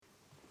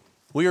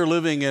We are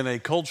living in a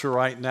culture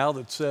right now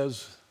that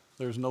says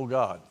there's no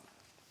God.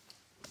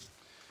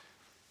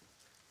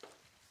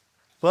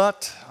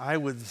 But I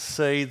would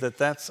say that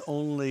that's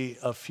only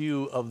a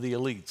few of the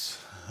elites.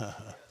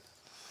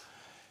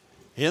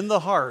 In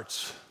the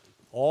hearts,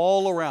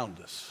 all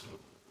around us,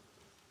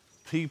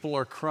 people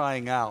are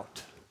crying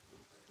out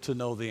to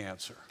know the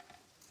answer.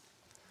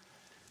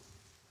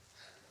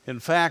 In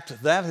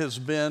fact, that has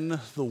been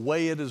the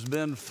way it has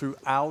been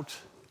throughout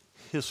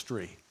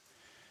history.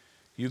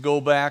 You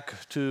go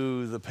back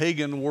to the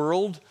pagan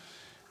world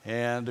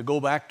and to go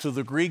back to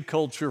the Greek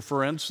culture,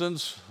 for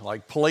instance,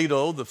 like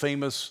Plato, the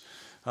famous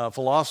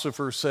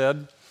philosopher,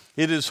 said,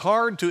 "It is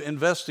hard to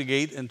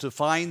investigate and to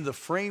find the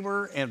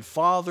framer and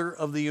father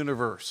of the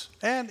universe.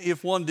 And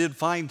if one did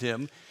find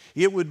him,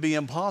 it would be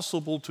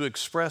impossible to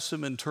express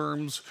him in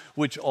terms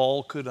which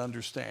all could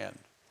understand."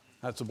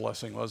 That's a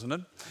blessing, wasn't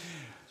it?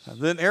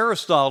 Then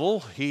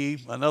Aristotle,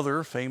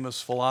 another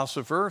famous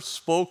philosopher,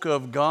 spoke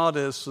of God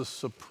as the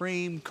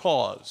supreme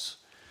cause,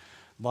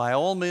 by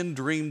all men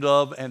dreamed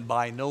of and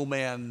by no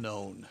man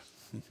known.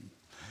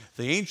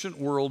 The ancient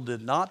world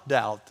did not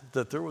doubt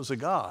that there was a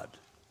God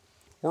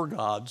or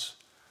gods,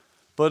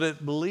 but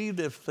it believed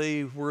if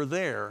they were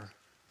there,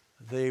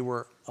 they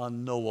were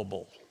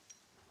unknowable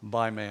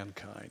by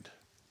mankind.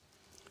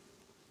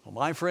 Well,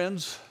 my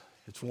friends,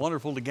 it's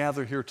wonderful to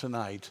gather here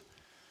tonight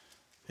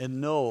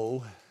and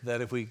know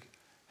that if we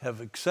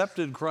have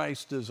accepted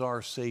Christ as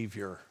our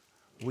Savior,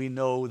 we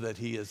know that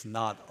He is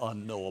not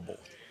unknowable.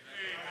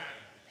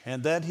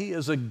 And that He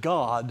is a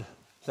God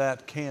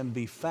that can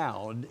be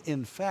found.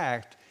 In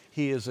fact,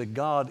 He is a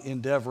God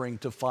endeavoring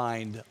to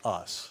find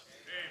us.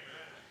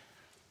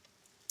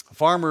 A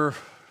farmer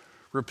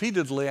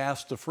repeatedly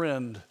asked a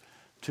friend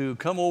to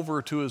come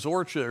over to his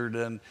orchard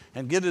and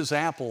get his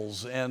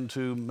apples and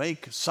to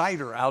make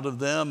cider out of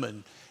them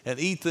and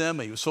eat them.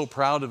 He was so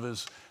proud of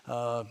his,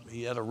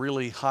 he had a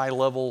really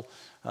high-level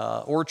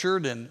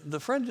orchard, and the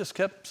friend just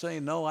kept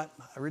saying, "No, I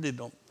really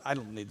don't. I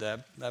don't need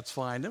that. That's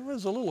fine." It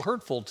was a little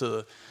hurtful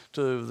to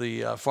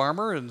the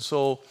farmer, and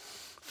so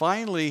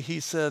finally he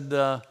said,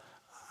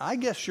 "I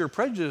guess you're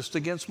prejudiced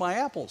against my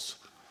apples."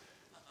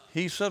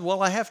 He said,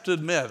 "Well, I have to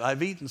admit,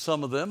 I've eaten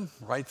some of them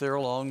right there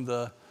along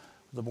the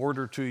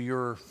border to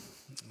your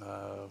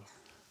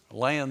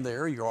land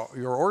there,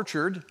 your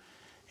orchard,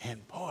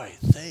 and boy,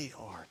 they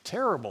are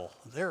terrible.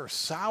 They're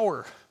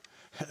sour."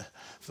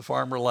 The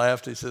farmer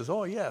laughed. He says,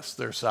 "Oh, yes,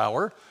 they're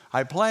sour.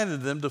 I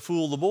planted them to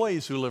fool the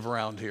boys who live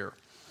around here.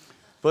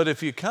 But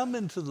if you come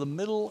into the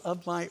middle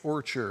of my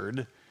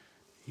orchard,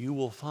 you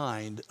will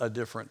find a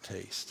different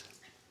taste."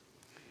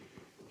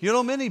 You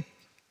know, many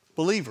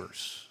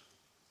believers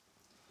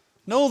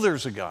know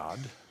there's a God,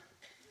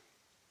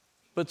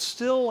 but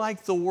still,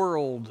 like the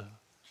world,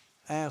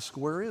 ask,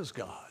 where is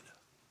God?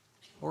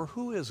 Or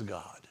who is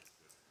God?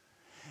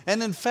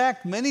 And in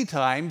fact, many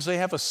times they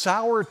have a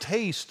sour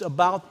taste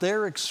about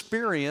their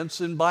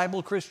experience in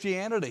Bible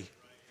Christianity.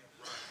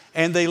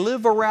 And they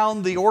live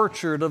around the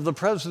orchard of the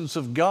presence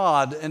of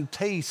God and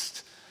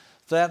taste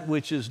that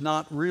which is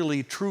not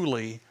really,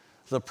 truly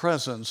the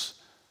presence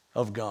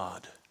of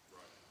God.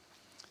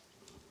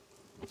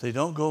 They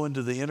don't go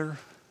into the inner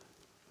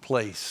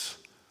place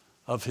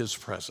of His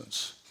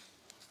presence.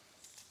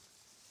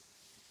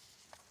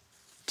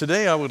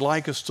 Today, I would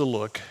like us to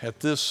look at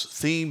this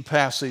theme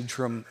passage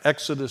from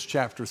Exodus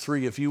chapter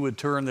 3. If you would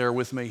turn there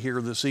with me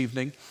here this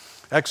evening.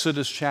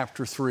 Exodus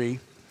chapter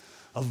 3,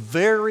 a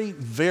very,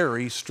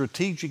 very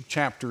strategic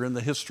chapter in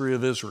the history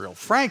of Israel.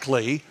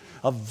 Frankly,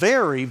 a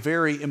very,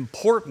 very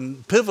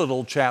important,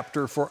 pivotal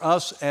chapter for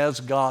us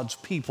as God's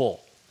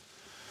people.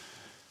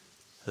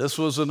 This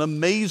was an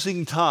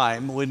amazing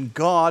time when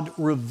God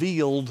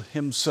revealed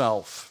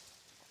Himself.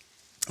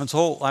 And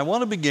so I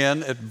want to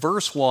begin at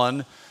verse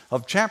 1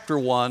 of chapter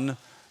 1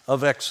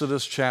 of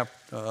Exodus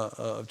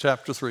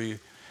chapter 3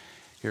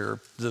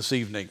 here this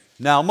evening.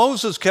 "Now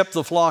Moses kept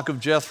the flock of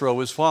Jethro,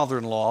 his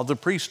father-in-law, the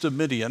priest of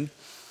Midian,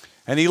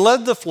 and he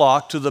led the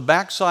flock to the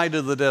backside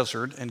of the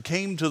desert and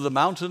came to the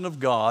mountain of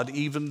God,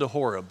 even to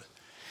Horeb.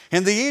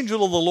 And the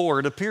angel of the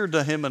Lord appeared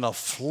to him in a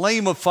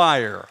flame of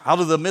fire out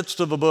of the midst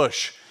of a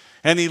bush.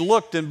 And he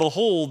looked, and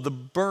behold, the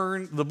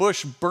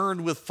bush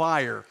burned with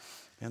fire,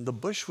 and the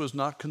bush was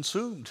not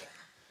consumed.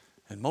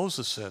 And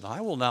Moses said, I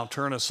will now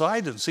turn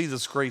aside and see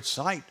this great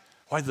sight,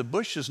 why the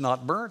bush is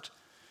not burnt.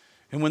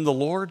 And when the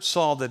Lord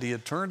saw that he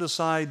had turned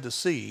aside to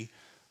see,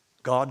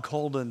 God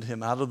called unto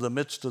him out of the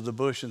midst of the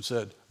bush and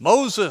said,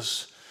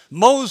 Moses,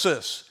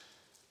 Moses.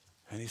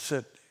 And he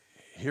said,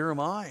 Here am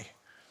I.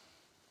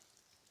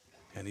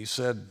 And he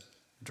said,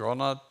 Draw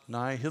not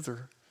nigh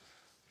hither.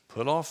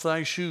 Put off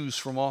thy shoes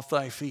from off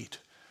thy feet.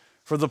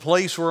 For the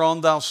place whereon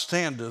thou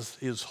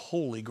standest is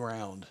holy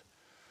ground.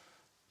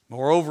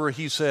 Moreover,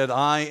 he said,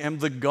 I am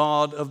the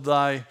God of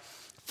thy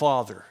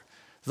father,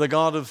 the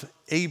God of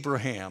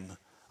Abraham,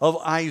 of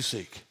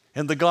Isaac,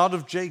 and the God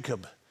of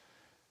Jacob.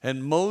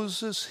 And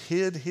Moses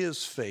hid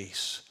his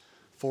face,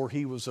 for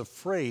he was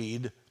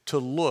afraid to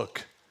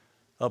look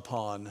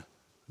upon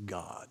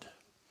God.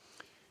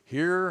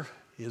 Here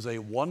is a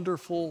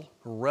wonderful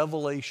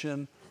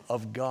revelation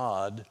of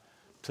God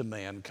to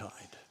mankind.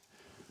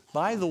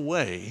 By the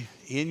way,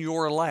 in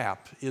your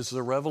lap is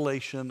the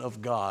revelation of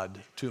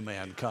God to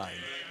mankind.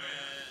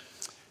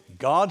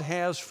 God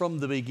has from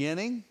the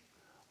beginning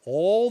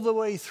all the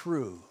way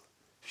through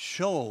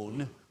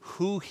shown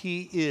who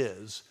he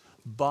is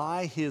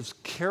by his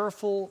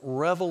careful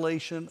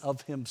revelation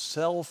of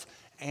himself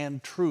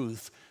and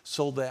truth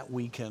so that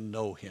we can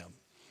know him.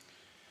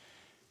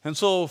 And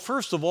so,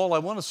 first of all, I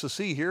want us to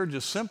see here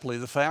just simply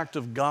the fact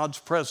of God's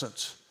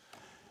presence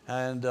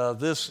and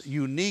this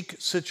unique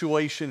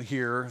situation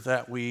here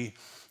that we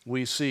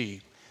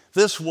see.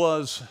 This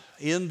was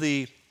in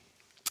the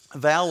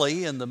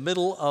valley in the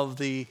middle of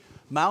the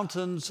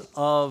mountains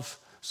of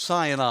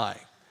Sinai,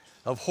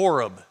 of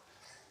Horeb,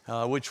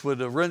 which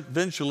would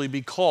eventually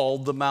be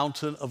called the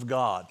Mountain of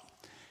God.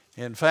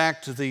 In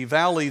fact, the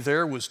valley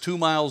there was 2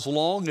 miles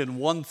long and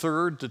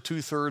 1/3 to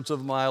 2/3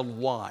 of a mile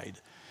wide.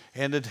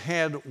 And it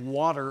had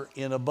water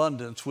in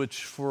abundance,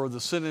 which for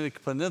the Sinai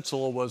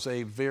Peninsula was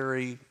a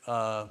very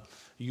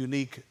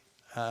unique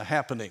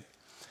happening.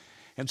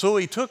 And so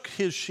he took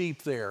his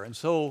sheep there. And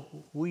so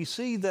we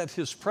see that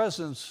his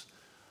presence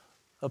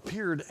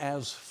appeared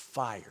as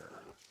fire.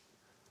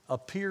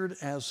 Appeared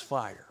as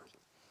fire.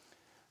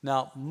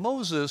 Now,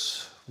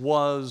 Moses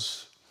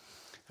was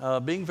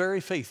being very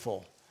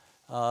faithful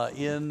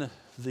in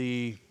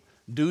the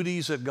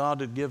duties that God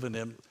had given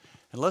him.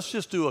 And let's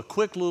just do a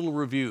quick little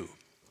review.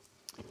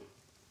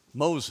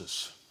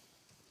 Moses,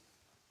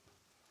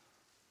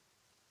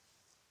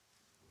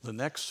 the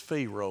next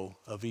Pharaoh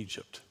of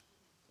Egypt.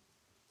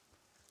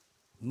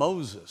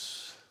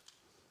 Moses,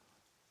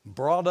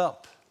 brought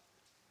up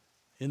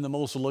in the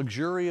most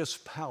luxurious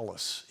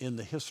palace in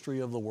the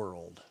history of the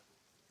world.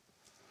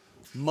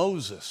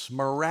 Moses,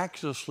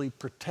 miraculously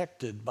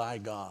protected by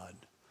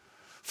God.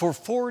 For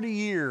 40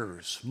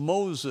 years,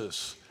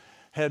 Moses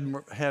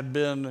had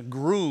been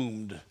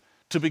groomed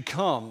to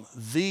become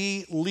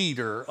the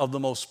leader of the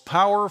most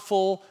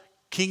powerful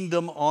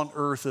kingdom on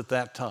earth at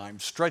that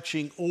time,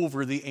 stretching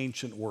over the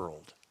ancient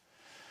world.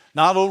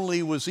 Not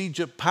only was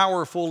Egypt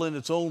powerful in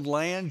its own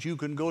land, you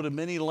can go to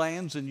many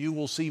lands and you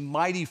will see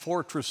mighty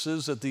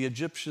fortresses that the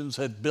Egyptians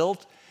had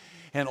built,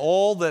 and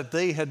all that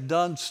they had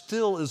done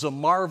still is a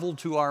marvel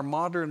to our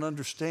modern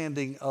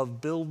understanding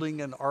of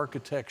building and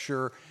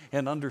architecture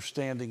and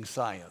understanding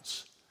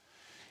science.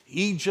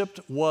 Egypt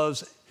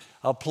was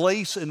a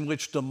place in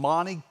which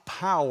demonic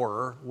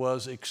power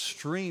was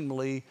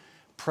extremely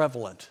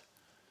prevalent.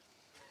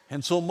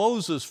 And so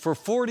Moses, for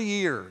 40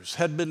 years,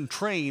 had been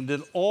trained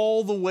in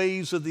all the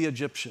ways of the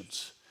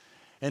Egyptians.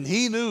 And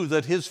he knew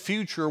that his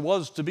future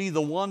was to be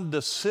the one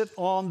to sit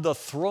on the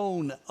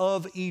throne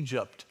of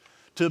Egypt,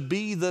 to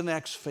be the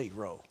next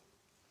Pharaoh.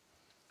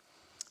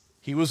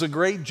 He was a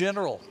great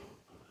general.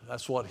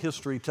 That's what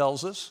history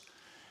tells us.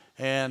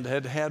 And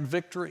had had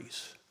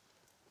victories.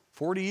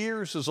 40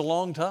 years is a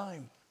long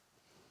time.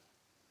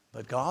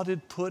 But God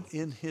had put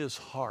in his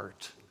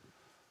heart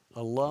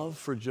a love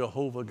for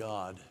Jehovah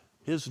God,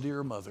 his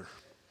dear mother,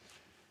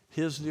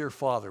 his dear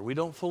father. We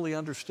don't fully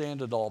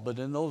understand it all, but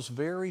in those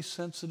very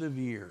sensitive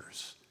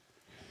years,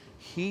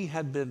 he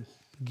had been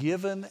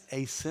given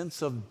a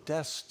sense of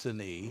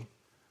destiny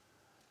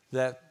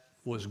that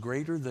was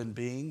greater than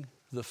being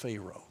the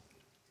Pharaoh.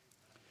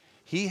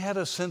 He had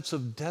a sense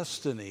of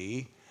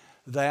destiny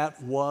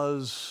that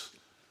was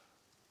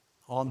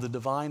on the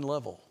divine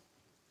level.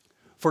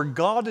 For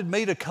God had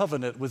made a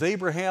covenant with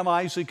Abraham,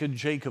 Isaac, and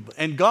Jacob,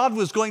 and God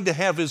was going to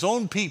have his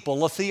own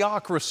people, a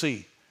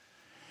theocracy,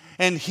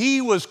 and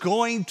he was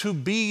going to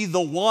be the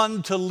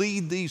one to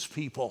lead these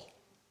people.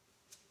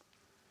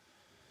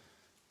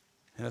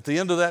 And at the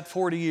end of that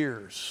 40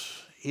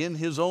 years, in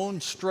his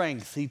own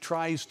strength, he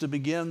tries to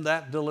begin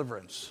that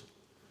deliverance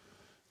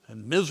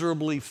and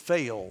miserably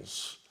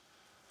fails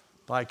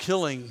by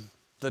killing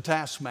the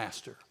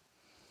taskmaster.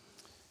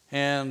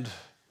 And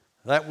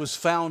that was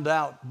found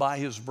out by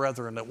his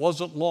brethren. It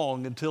wasn't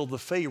long until the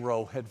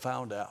Pharaoh had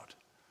found out.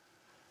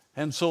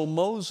 And so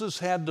Moses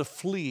had to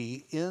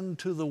flee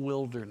into the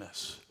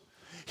wilderness.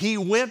 He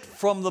went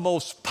from the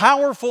most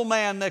powerful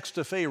man next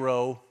to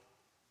Pharaoh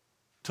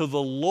to the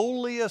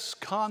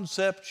lowliest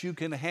concept you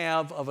can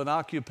have of an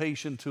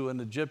occupation to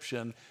an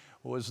Egyptian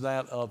was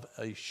that of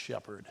a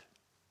shepherd.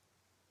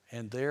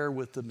 And there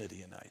with the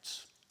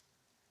Midianites.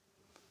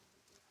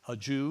 A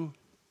Jew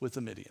with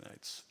the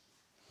Midianites.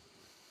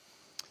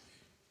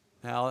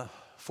 Now,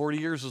 40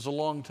 years is a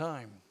long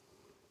time.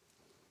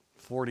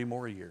 40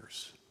 more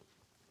years.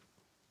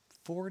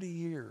 40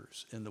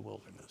 years in the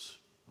wilderness.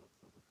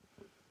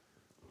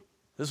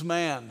 This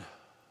man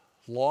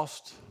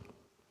lost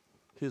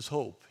his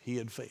hope. He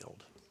had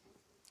failed.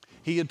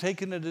 He had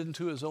taken it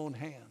into his own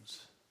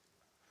hands.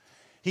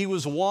 He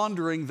was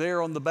wandering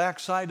there on the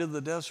backside of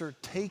the desert,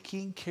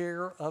 taking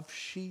care of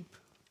sheep.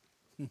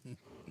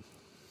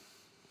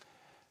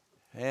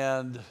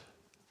 And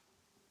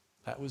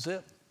that was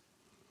it.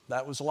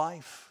 That was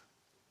life.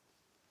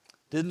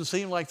 Didn't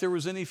seem like there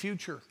was any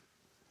future.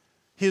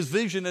 His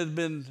vision had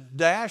been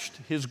dashed.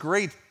 His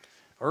great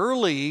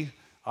early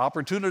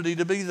opportunity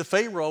to be the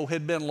Pharaoh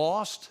had been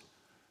lost.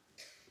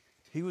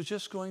 He was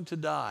just going to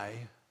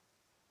die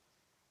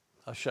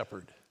a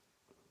shepherd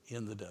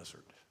in the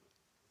desert.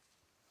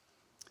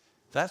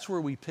 That's where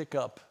we pick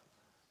up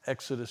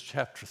Exodus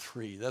chapter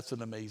 3. That's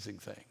an amazing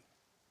thing.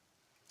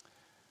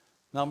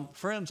 Now,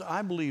 friends,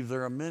 I believe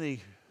there are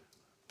many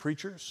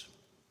preachers,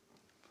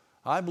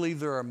 I believe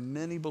there are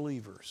many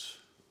believers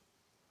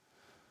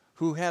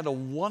who had a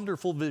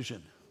wonderful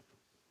vision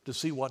to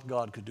see what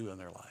God could do in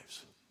their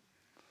lives.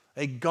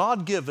 A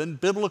God-given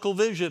biblical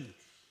vision,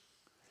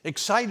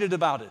 excited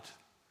about it,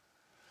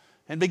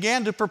 and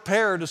began to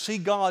prepare to see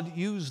God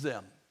use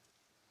them.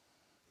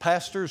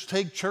 Pastors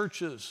take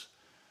churches.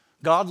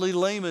 Godly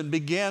laymen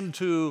began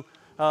to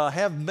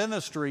have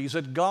ministries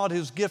that God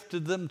has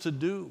gifted them to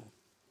do.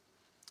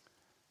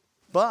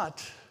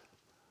 But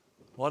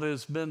what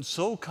has been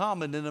so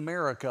common in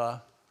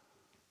America,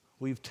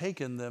 we've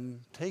taken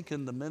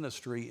the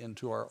ministry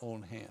into our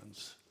own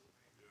hands.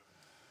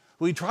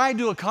 We tried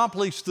to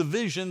accomplish the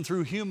vision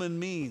through human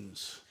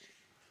means.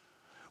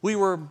 We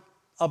were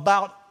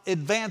about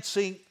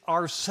advancing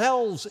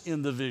ourselves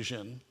in the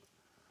vision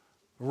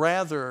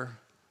rather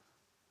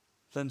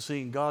than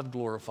seeing God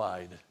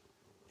glorified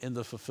in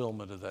the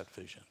fulfillment of that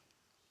vision.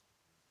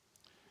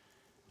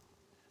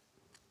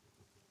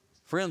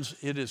 Friends,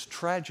 it is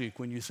tragic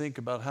when you think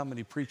about how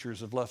many preachers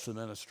have left the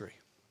ministry.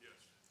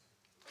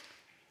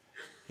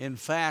 In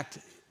fact,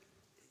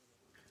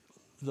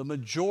 the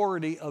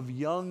majority of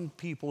young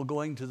people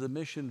going to the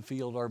mission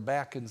field are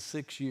back in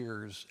 6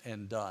 years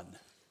and done.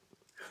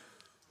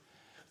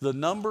 The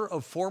number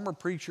of former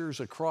preachers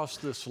across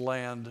this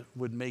land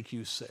would make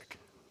you sick.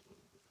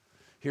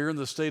 Here in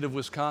the state of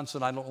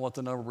Wisconsin, I don't know what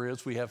the number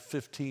is. We have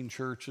 15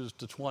 churches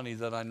to 20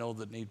 that I know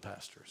that need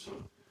pastors.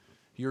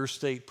 Your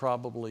state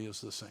probably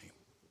is the same.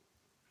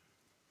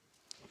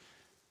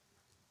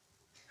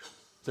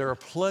 There are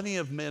plenty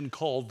of men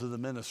called to the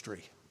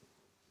ministry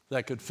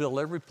that could fill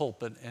every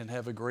pulpit and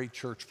have a great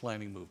church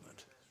planting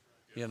movement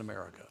in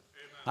America.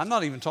 I'm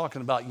not even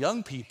talking about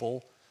young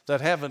people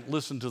that haven't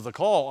listened to the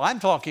call. I'm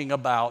talking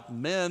about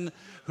men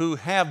who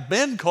have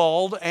been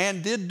called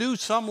and did do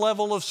some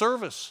level of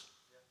service.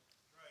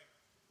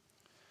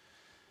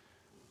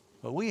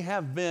 But we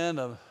have been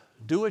a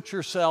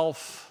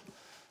do-it-yourself,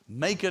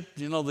 make it,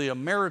 the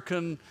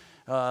American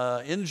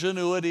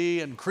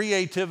ingenuity and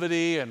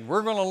creativity, and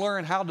we're going to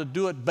learn how to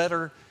do it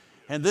better.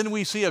 And then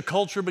we see a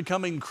culture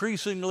becoming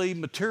increasingly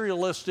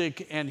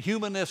materialistic and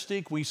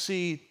humanistic. We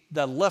see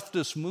the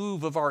leftist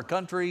move of our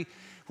country.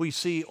 We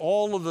see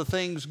all of the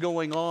things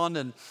going on,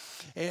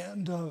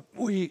 and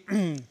we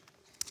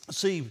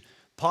see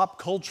pop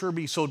culture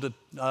be so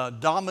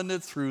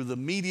dominant through the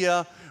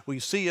media. We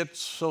see it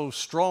so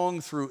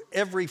strong through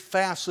every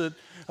facet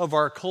of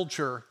our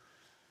culture.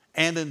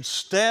 And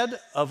instead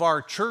of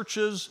our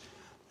churches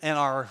and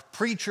our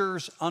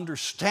preachers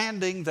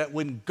understanding that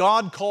when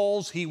God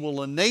calls, He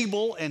will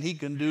enable and He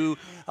can do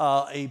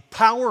a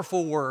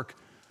powerful work,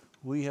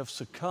 we have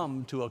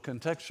succumbed to a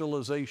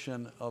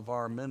contextualization of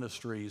our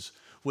ministries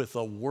with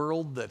a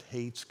world that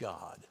hates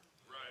God.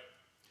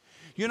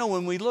 Right.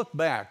 When we look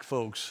back,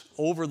 folks,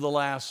 over the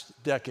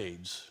last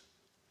decades,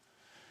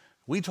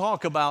 we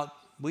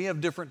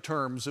have different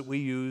terms that we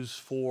use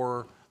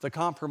for the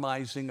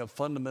compromising of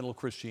fundamental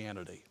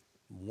Christianity.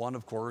 One,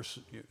 of course,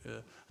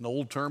 an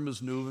old term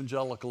is New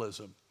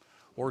Evangelicalism,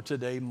 or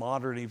today,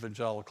 Modern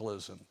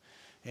Evangelicalism.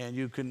 And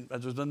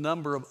there's a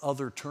number of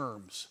other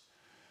terms.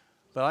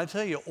 But I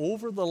tell you,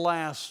 over the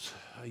last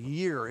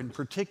year in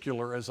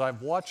particular, as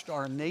I've watched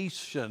our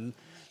nation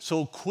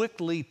so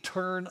quickly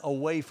turn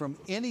away from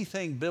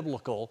anything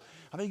biblical,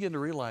 I begin to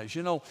realize,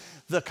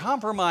 the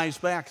compromise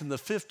back in the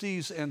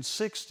 50s and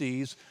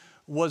 60s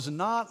was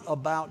not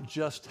about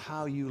just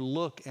how you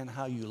look and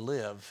how you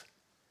live.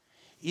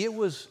 It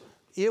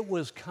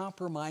was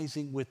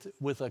compromising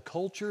with a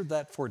culture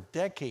that for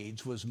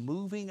decades was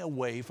moving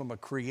away from a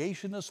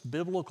creationist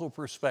biblical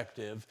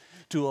perspective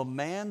to a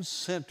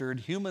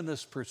man-centered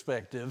humanist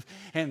perspective,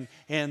 and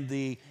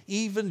the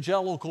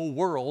evangelical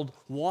world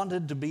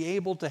wanted to be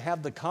able to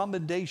have the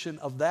commendation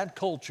of that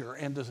culture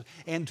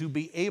and to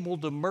be able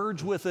to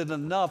merge with it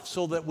enough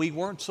so that we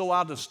weren't so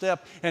out of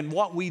step, and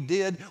what we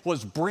did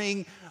was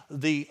bring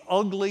the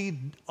ugly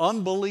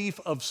unbelief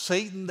of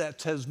Satan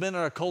that has been in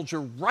our culture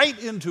right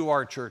into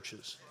our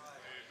churches.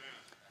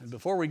 And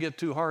before we get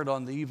too hard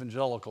on the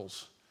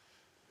evangelicals,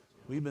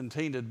 we've been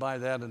tainted by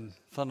that in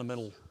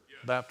fundamental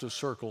Baptist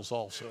circles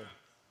also.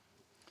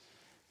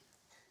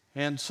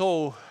 And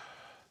so,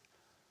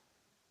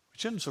 it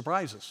shouldn't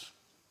surprise us.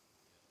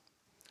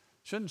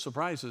 It shouldn't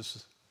surprise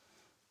us.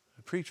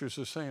 The preachers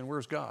are saying,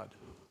 where's God?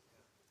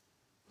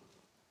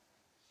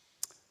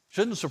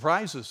 Shouldn't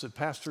surprise us that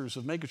pastors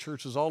of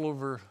megachurches all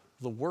over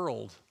the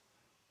world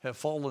have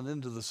fallen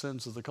into the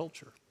sins of the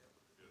culture.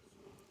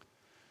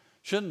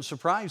 Shouldn't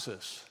surprise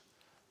us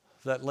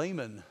that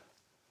laymen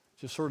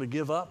just sort of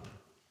give up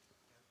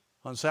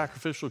on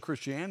sacrificial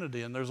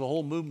Christianity, and there's a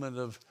whole movement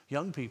of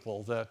young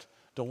people that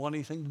don't want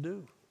anything to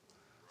do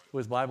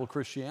with Bible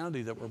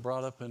Christianity that were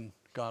brought up in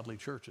godly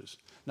churches.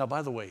 Now,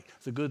 by the way,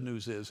 the good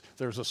news is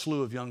there's a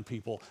slew of young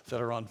people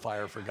that are on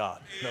fire for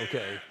God,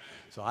 okay?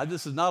 So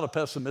this is not a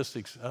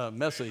pessimistic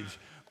message,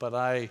 but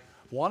I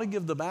want to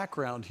give the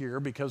background here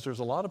because there's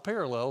a lot of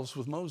parallels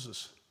with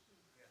Moses.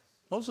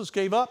 Moses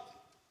gave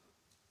up.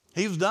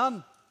 He was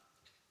done.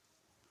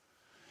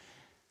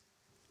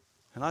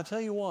 And I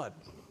tell you what,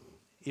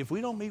 if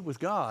we don't meet with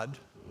God,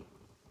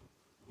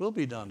 we'll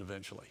be done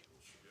eventually.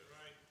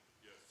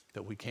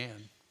 That we can.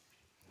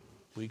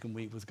 We can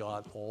meet with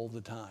God all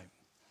the time.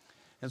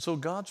 And so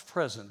God's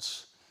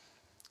presence,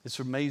 it's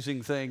an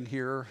amazing thing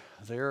here,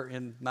 there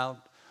in Mount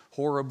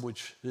Horeb,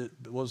 which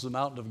was the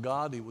mountain of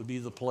God. It would be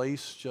the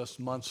place just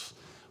months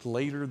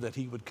later that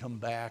he would come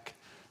back.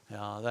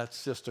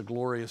 That's just a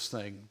glorious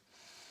thing.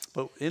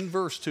 But in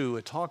verse 2,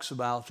 it talks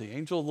about the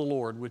angel of the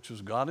Lord, which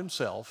was God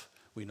himself.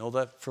 We know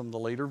that from the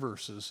later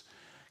verses,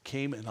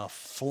 came in a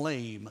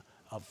flame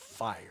of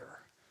fire.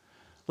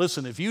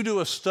 Listen, if you do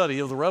a study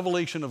of the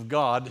revelation of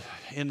God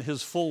in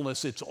his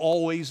fullness, it's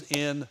always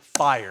in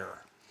fire.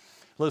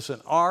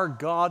 Listen, our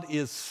God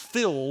is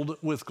filled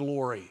with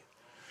glory.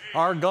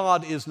 Our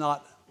God is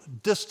not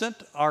distant.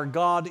 Our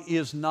God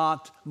is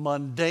not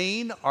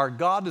mundane. Our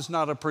God is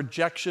not a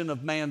projection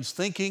of man's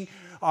thinking.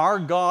 Our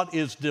God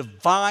is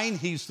divine.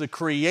 He's the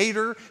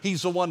creator.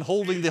 He's the one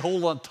holding the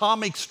whole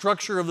atomic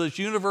structure of this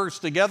universe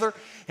together.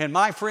 And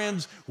my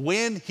friends,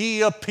 when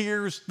he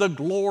appears, the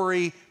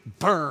glory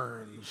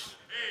burns.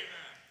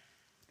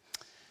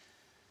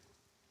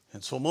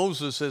 And so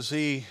Moses, as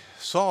he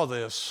saw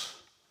this,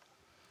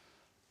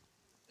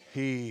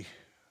 he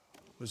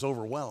was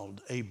overwhelmed.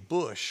 A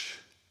bush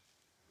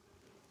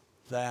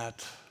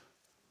that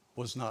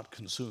was not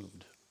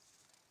consumed.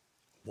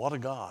 What a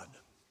God.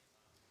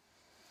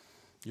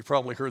 You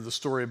probably heard the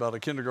story about a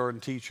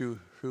kindergarten teacher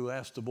who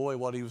asked a boy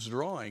what he was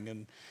drawing,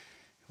 and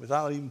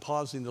without even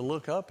pausing to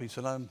look up, he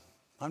said, I'm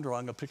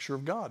drawing a picture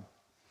of God.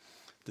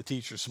 The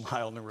teacher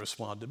smiled and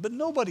responded, but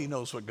nobody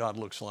knows what God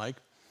looks like.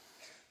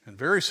 And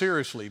very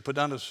seriously, put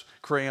down his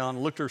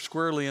crayon, looked her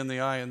squarely in the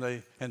eye,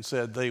 and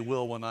said, they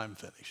will when I'm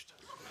finished.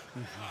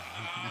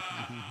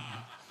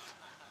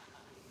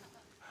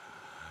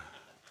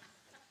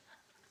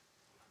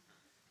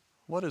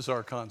 What is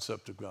our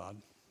concept of God?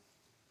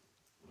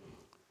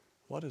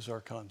 What is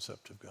our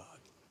concept of God?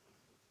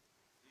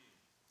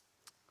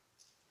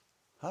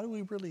 How do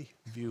we really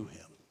view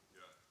him?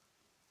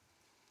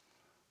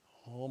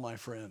 Oh, my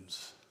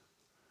friends,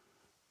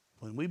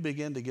 when we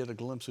begin to get a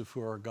glimpse of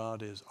who our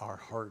God is, our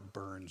heart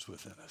burns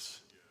within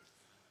us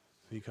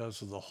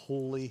because of the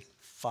holy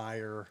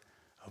fire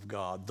of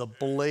God, the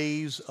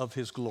blaze of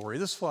his glory.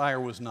 This fire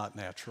was not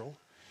natural.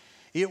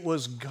 It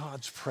was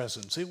God's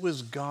presence. It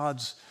was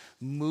God's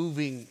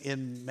moving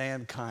in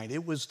mankind.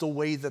 It was the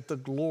way that the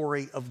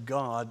glory of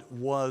God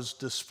was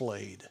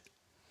displayed.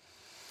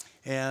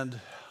 And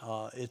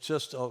it's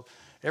just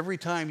every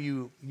time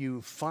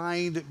you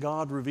find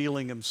God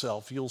revealing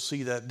himself, you'll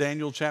see that.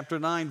 Daniel chapter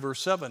 9, verse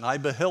 7, I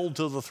beheld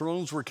till the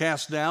thrones were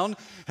cast down,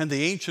 and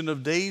the Ancient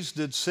of Days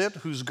did sit,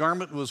 whose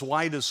garment was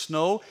white as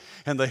snow,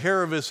 and the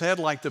hair of his head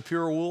like the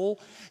pure wool.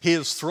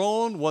 His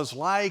throne was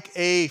like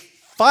a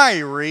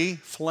fiery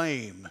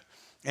flame,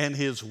 and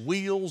his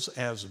wheels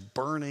as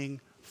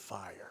burning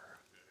fire.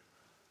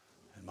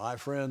 And my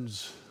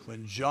friends,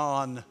 when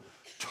John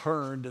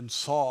turned and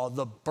saw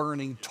the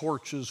burning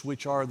torches,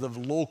 which are the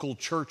local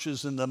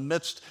churches in the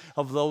midst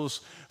of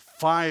those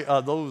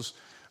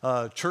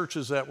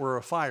churches that were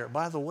afire.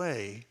 By the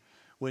way,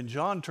 when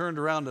John turned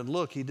around and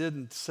looked, he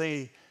didn't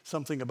say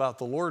something about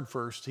the Lord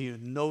first. He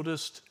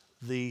noticed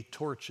the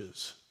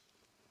torches.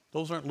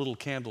 Those aren't little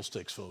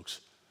candlesticks,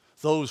 folks.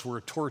 Those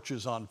were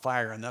torches on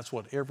fire, and that's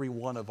what every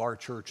one of our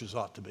churches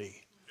ought to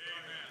be.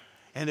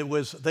 Amen. And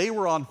they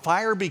were on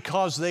fire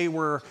because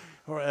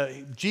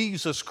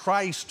Jesus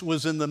Christ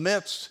was in the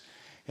midst.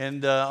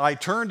 And I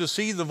turned to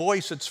see the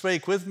voice that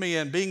spake with me,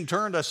 and being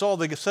turned, I saw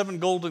the 7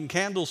 golden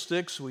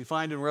candlesticks we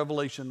find in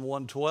Revelation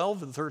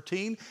 1:12 and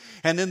 13.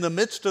 And in the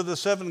midst of the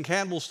 7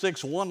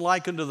 candlesticks, one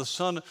like unto the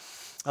Son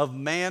of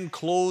Man,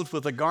 clothed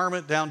with a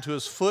garment down to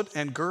his foot,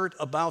 and girt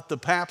about the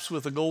paps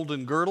with a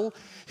golden girdle.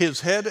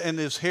 His head and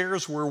his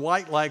hairs were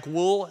white like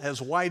wool,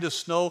 as white as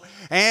snow,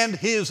 and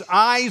his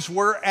eyes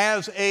were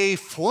as a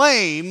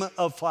flame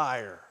of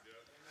fire.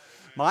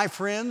 My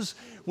friends,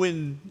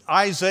 when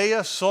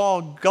Isaiah saw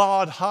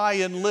God high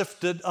and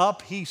lifted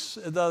up,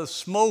 the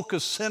smoke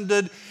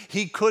ascended.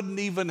 He couldn't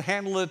even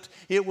handle it.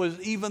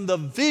 Even the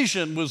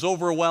vision was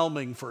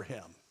overwhelming for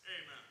him.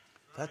 Amen.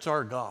 That's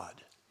our God.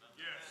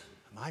 Yes.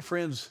 My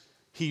friends,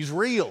 he's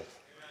real. Amen.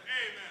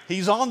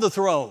 He's on the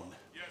throne.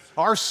 Yes.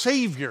 Our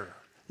Savior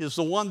is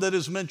the one that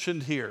is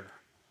mentioned here.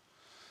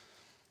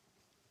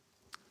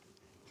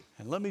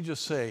 And let me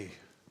just say,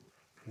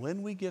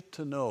 when we get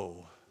to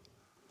know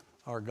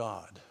our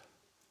God,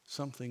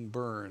 something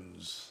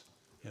burns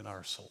in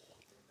our soul.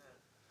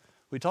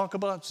 We talk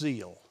about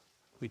zeal.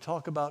 We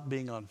talk about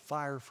being on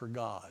fire for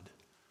God.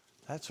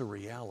 That's a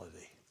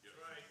reality.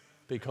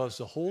 because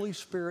the Holy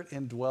Spirit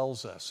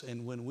indwells us.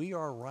 And when we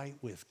are right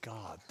with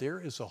God, there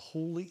is a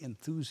holy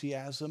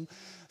enthusiasm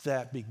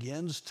that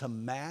begins to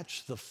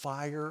match the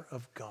fire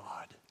of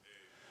God.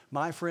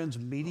 My friends,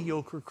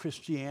 mediocre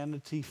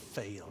Christianity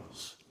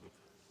fails.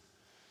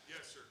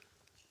 Yes, sir.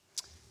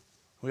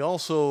 We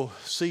also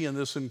see in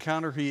this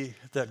encounter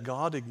that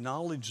God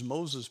acknowledged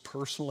Moses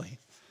personally.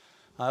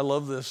 I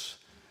love this.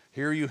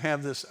 Here you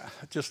have this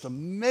just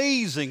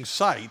amazing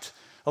sight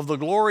of the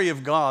glory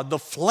of God, the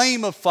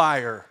flame of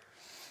fire.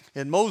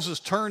 And Moses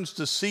turns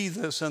to see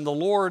this, and the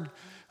Lord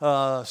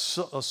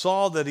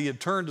saw that he had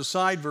turned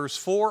aside, verse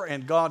 4,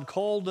 and God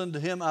called unto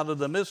him out of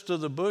the midst of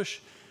the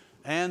bush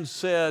and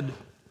said,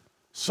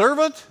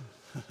 servant?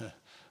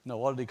 No,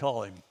 what did he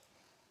call him?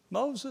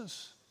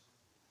 Moses.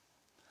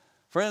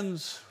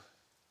 Friends,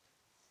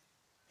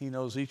 he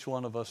knows each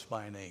one of us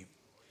by name.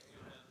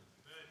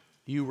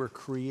 You were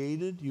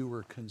created, you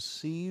were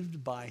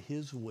conceived by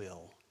his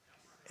will.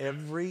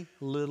 Every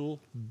little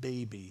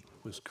baby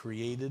was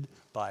created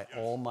by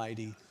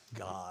Almighty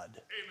God.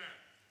 Amen.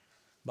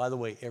 By the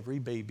way, every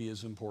baby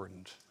is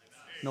important.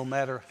 No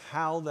matter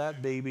how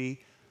that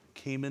baby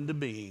came into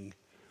being,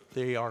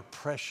 they are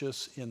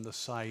precious in the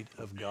sight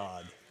of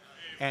God.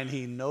 And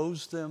he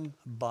knows them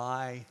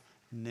by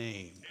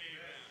name.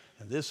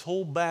 And this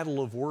whole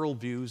battle of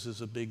worldviews is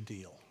a big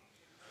deal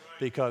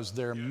because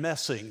they're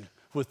messing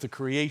with the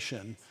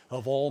creation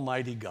of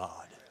Almighty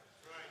God.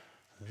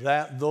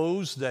 That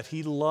those that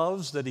he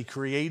loves, that he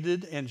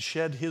created and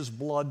shed his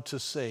blood to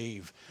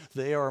save,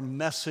 they are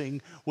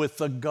messing with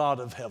the God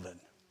of heaven.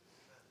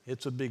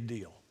 It's a big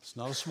deal. It's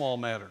not a small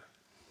matter.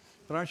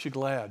 But aren't you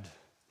glad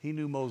he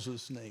knew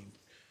Moses' name?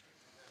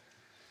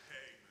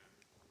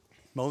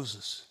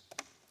 Moses.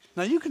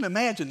 Now you can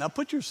imagine, now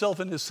put yourself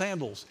in his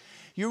sandals.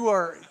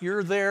 You're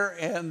there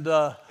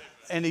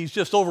and he's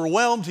just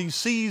overwhelmed. He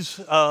sees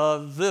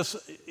this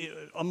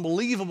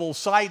unbelievable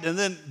sight, and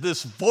then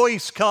this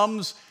voice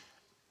comes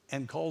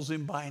and calls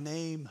him by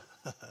name.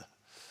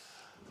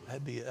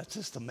 That's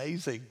just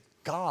amazing.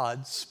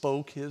 God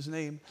spoke his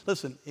name.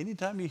 Listen,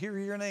 anytime you hear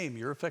your name,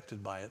 you're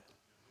affected by it.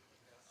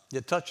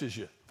 It touches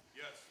you.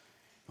 Yes.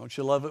 Don't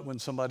you love it when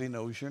somebody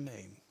knows your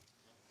name?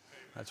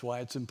 That's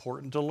why it's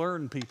important to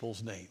learn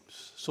people's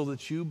names, so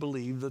that you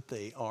believe that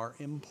they are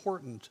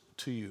important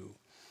to you.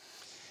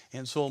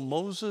 And so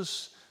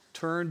Moses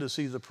turned to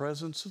see the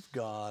presence of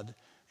God,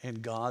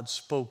 and God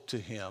spoke to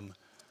him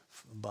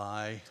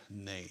by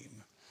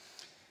name.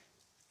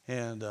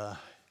 And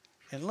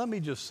let me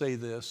just say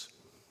this.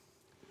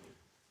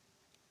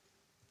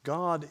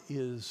 God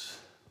is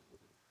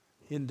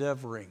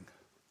endeavoring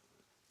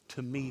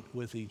to meet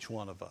with each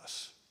one of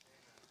us.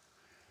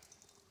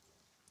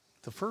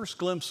 The first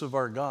glimpse of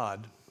our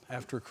God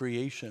after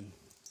creation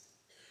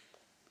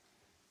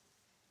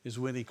is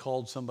when he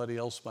called somebody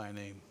else by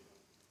name.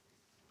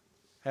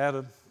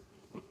 Adam,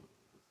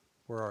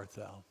 where art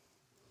thou?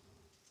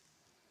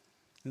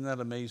 Isn't that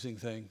an amazing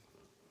thing?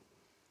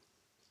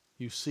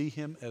 You see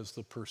him as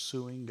the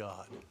pursuing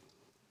God.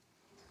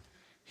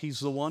 He's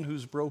the one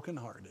who's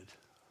brokenhearted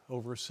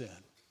over sin.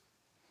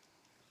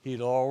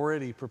 He'd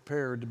already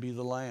prepared to be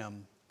the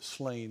lamb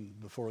slain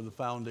before the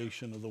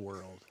foundation of the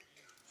world.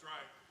 That's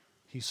right.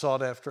 He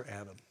sought after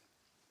Adam.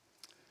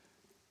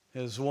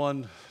 As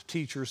one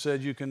teacher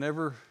said, you can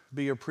never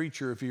be a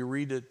preacher if you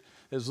read it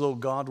as though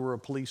God were a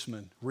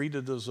policeman. Read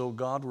it as though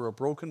God were a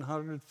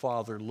brokenhearted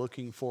father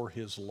looking for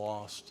his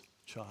lost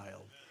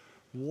child.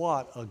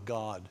 What a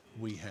God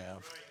we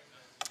have.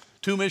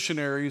 Two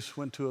missionaries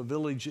went to a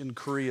village in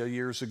Korea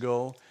years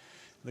ago.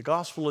 The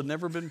gospel had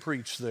never been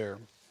preached there.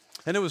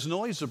 And it was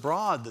noised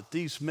abroad that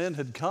these men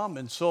had come.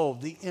 And so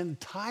the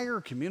entire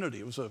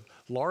community, it was a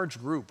large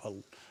group,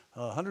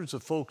 hundreds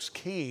of folks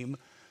came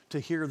to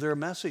hear their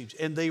message.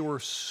 And they were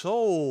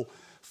so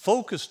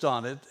focused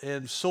on it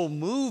and so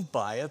moved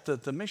by it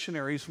that the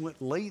missionaries went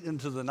late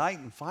into the night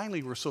and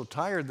finally were so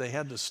tired they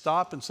had to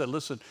stop and said,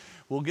 listen,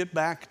 we'll get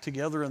back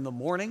together in the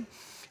morning,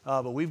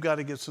 but we've got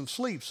to get some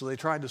sleep. So they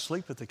tried to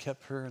sleep, but they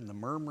kept hearing the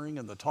murmuring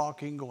and the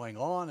talking going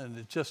on, and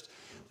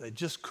they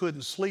just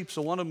couldn't sleep.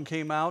 So one of them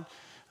came out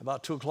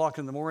about 2 o'clock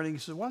in the morning. He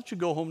said, why don't you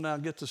go home now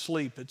and get to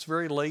sleep? It's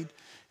very late,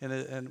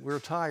 and we're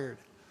tired.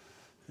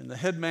 And the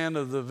head man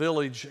of the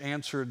village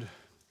answered,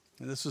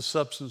 and this is the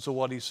substance of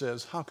what he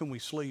says, how can we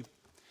sleep?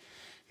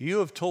 You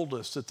have told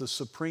us that the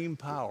supreme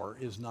power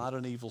is not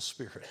an evil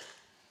spirit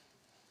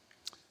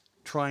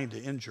trying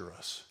to injure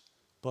us,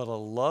 but a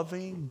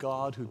loving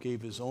God who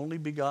gave his only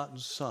begotten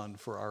Son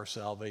for our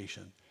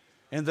salvation.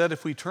 And that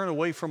if we turn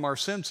away from our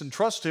sins and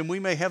trust him, we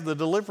may have the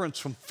deliverance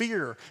from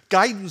fear,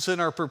 guidance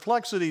in our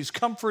perplexities,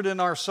 comfort in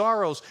our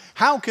sorrows.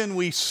 How can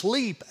we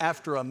sleep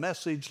after a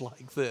message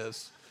like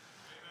this?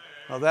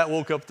 Well, that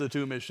woke up the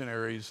two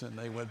missionaries, and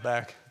they went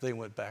back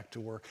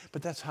to work.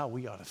 But that's how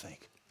we ought to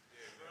think.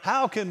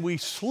 How can we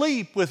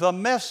sleep with a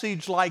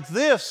message like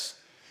this?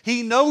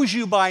 He knows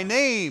you by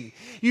name.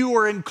 You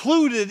were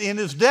included in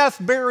his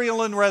death,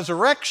 burial, and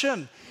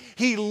resurrection.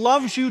 He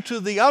loves you to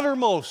the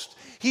uttermost.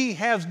 He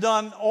has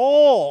done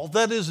all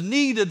that is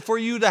needed for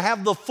you to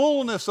have the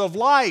fullness of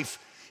life.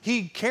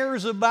 He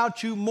cares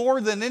about you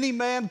more than any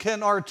man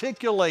can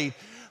articulate.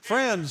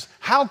 Friends,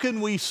 how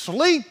can we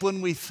sleep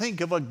when we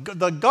think of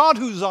the God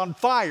who's on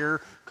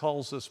fire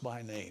calls us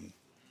by name?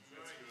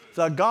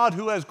 The God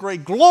who has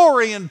great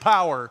glory and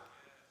power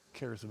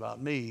cares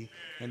about me,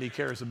 and he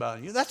cares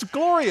about you. That's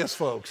glorious,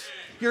 folks.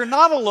 You're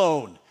not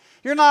alone.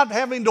 You're not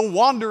having to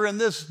wander in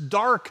this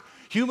dark,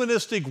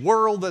 humanistic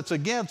world that's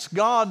against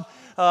God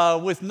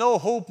with no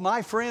hope.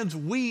 My friends,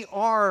 we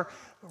are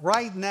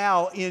right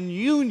now in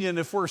union,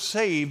 if we're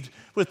saved,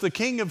 with the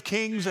King of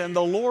Kings and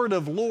the Lord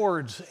of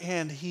Lords,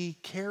 and he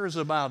cares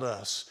about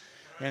us,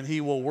 and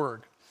he will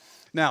work.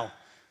 Now,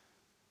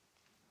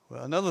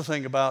 another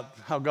thing about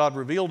how God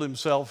revealed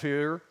himself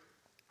here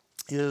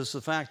is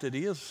the fact that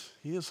he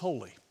is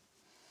holy.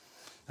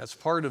 That's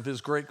part of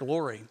his great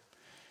glory.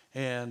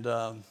 And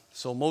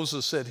so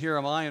Moses said, "Here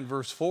am I," in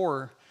verse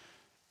 4.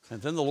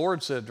 And then the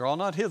Lord said, "Draw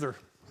not hither.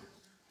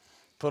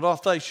 Put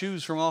off thy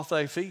shoes from off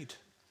thy feet.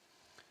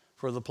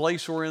 For the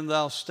place wherein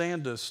thou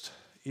standest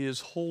is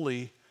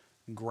holy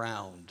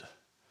ground."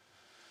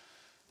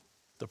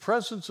 The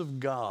presence of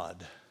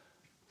God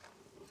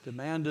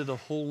demanded a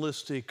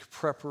holistic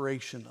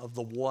preparation of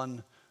the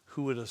one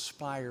who would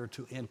aspire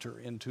to enter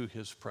into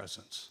his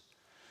presence.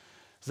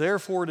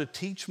 Therefore, to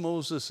teach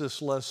Moses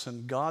this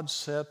lesson, God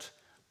set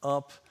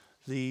up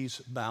these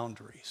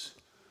boundaries.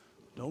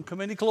 Don't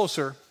come any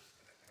closer.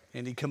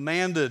 And he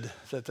commanded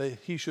that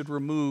he should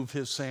remove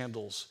his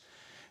sandals.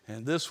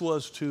 And this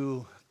was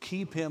to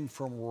keep him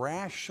from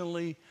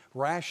rashly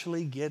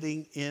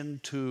getting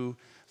into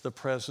the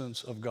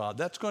presence of God.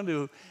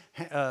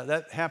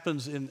 That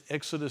happens in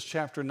Exodus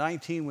chapter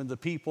 19 when the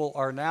people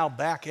are now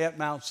back at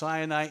Mount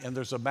Sinai and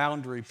there's a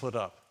boundary put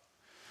up.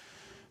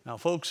 Now,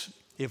 folks,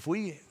 if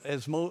we,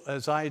 as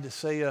I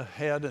say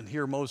ahead and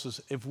hear Moses,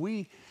 if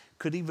we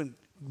could even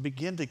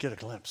begin to get a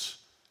glimpse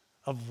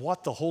of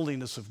what the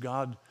holiness of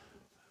God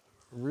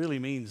really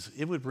means,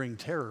 it would bring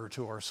terror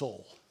to our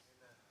soul.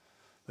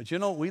 But you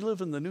know, we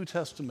live in the New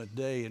Testament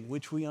day in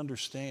which we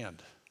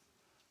understand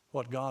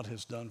what God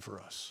has done for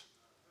us.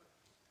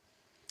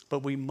 But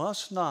we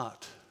must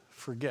not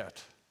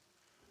forget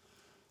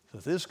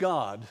that this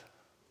God,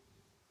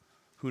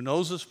 who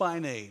knows us by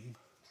name,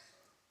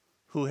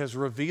 who has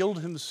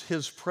revealed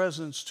his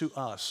presence to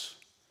us,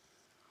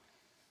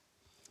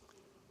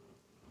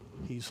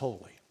 he's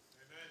holy. Amen.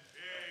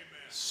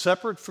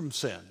 Separate from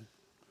sin.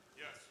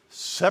 Yes.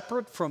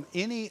 Separate from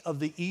any of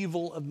the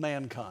evil of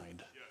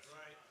mankind. Yes.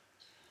 Right.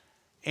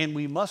 And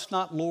we must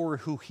not lower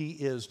who he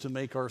is to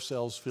make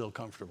ourselves feel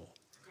comfortable.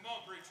 Come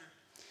on, preacher.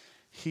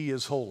 He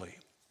is holy. Amen.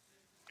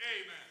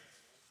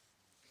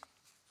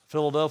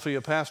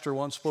 Philadelphia pastor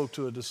once spoke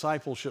to a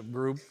discipleship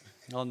group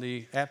on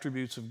the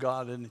attributes of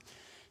God, and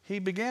he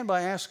began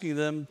by asking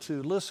them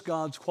to list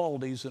God's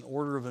qualities in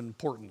order of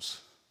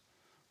importance.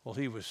 Well,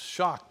 he was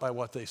shocked by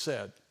what they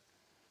said.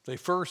 They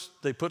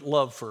put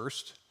love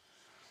first,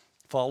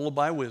 followed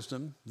by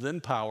wisdom,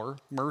 then power,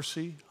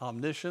 mercy,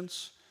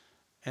 omniscience,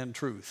 and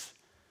truth.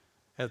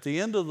 At the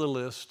end of the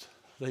list,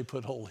 they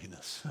put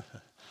holiness.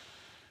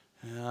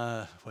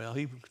 Well,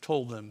 he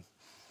told them,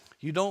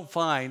 you don't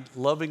find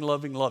loving,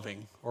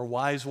 or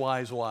wise,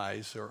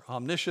 or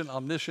omniscient,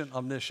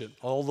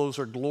 all those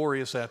are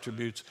glorious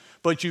attributes,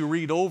 but you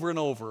read over and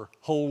over,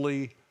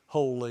 holy,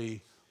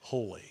 holy,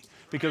 holy.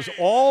 Because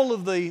all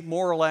of the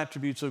moral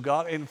attributes of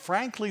God, and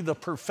frankly, the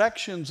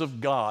perfections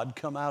of God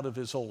come out of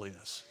his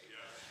holiness.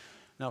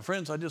 Now,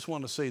 friends, I just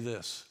want to say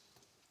this.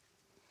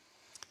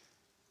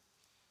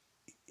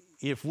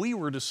 If we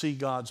were to see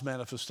God's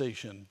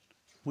manifestation,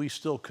 we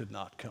still could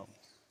not come,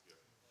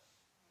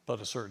 but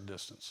a certain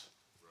distance.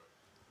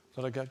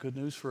 But I got good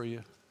news for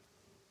you.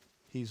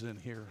 He's in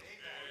here.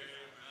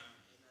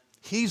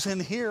 He's in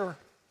here.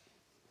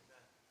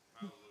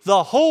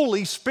 The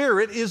Holy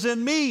Spirit is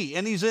in me,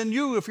 and he's in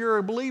you if you're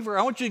a believer.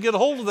 I want you to get a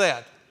hold of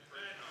that.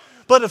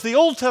 But if the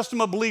Old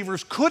Testament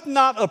believers could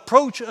not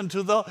approach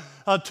unto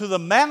to the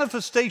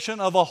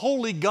manifestation of a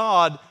holy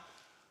God,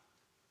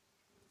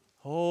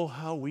 oh,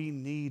 how we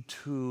need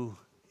to,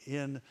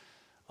 in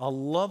a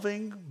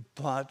loving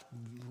but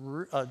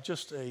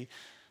just a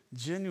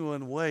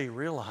genuine way,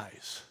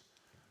 realize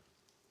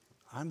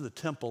I'm the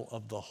temple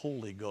of the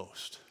Holy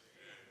Ghost.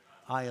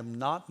 I am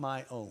not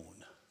my own.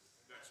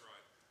 That's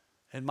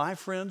right. And my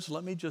friends,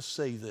 let me just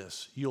say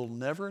this. You'll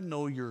never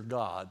know your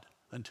God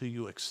until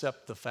you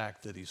accept the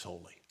fact that he's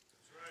holy.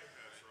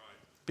 That's right.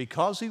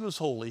 Because he was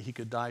holy, he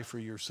could die for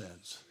your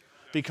sins.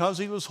 Because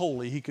he was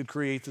holy, he could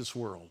create this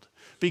world.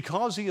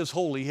 Because he is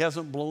holy, he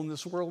hasn't blown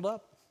this world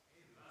up.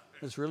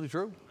 It's really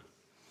true.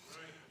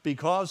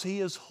 Because he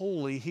is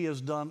holy, he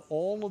has done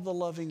all of the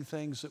loving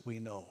things that we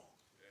know.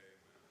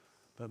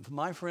 But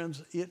my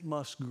friends, it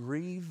must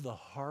grieve the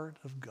heart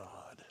of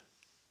God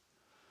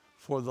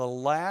for the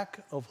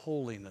lack of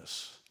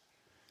holiness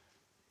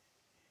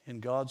in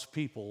God's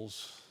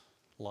people's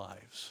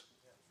lives.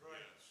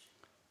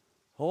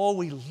 Oh,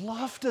 we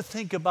love to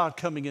think about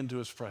coming into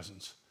his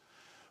presence.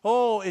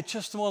 Oh, it's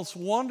just the most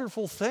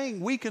wonderful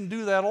thing. We can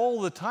do that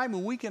all the time,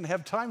 and we can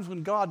have times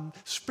when God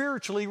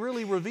spiritually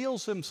really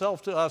reveals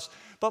himself to us.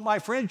 But my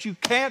friends, you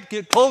can't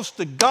get close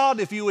to God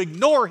if you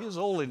ignore his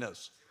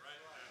holiness.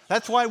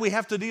 That's why we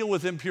have to deal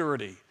with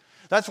impurity.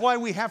 That's why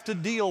we have to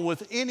deal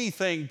with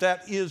anything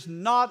that is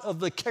not of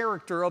the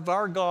character of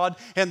our God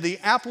and the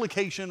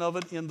application of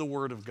it in the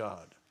Word of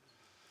God.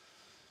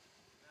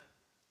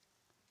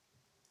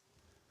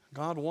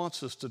 God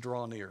wants us to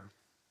draw near.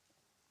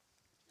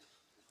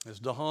 As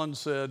Dahan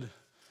said,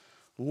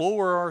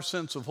 lower our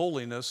sense of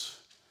holiness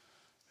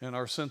and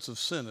our sense of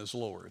sin is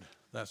lowered.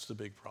 That's the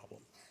big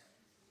problem.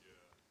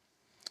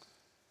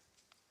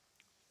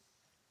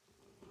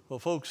 Well,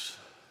 folks,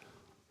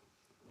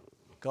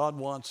 God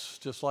wants,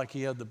 just like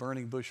he had the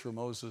burning bush for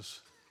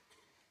Moses,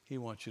 he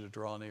wants you to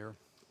draw near.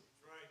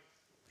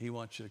 He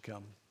wants you to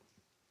come.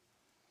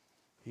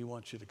 He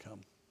wants you to come.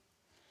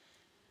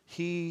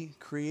 He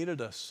created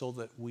us so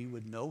that we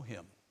would know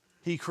him.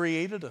 He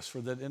created us for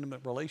that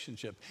intimate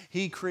relationship.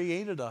 He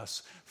created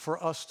us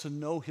for us to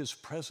know his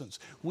presence.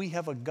 We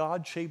have a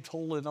God-shaped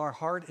hole in our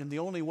heart, and the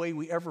only way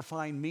we ever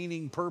find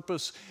meaning,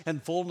 purpose,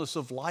 and fullness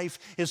of life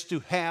is to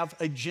have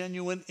a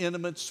genuine,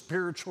 intimate,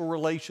 spiritual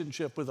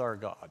relationship with our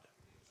God.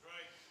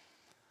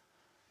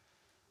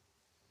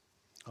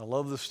 I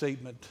love the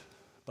statement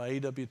by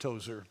A.W.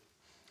 Tozer.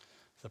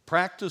 The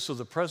practice of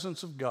the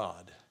presence of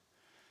God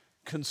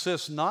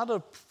consists not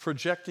of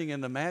projecting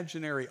an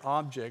imaginary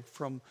object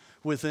from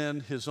within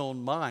his own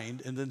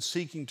mind and then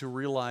seeking to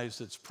realize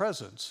its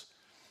presence.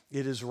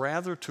 It is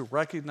rather to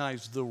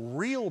recognize the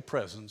real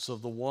presence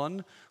of the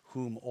one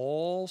whom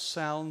all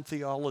sound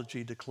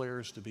theology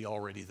declares to be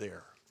already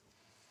there.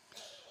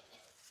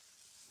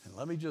 And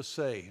let me just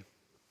say,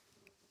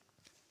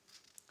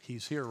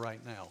 he's here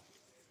right now.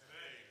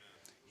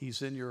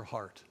 He's in your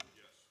heart.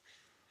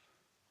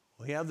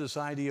 We have this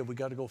idea we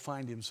got to go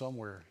find him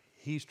somewhere.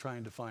 He's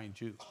trying to find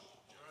you.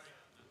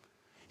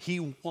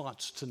 He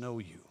wants to know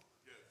you.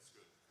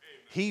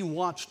 He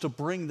wants to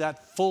bring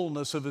that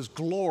fullness of his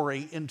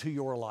glory into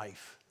your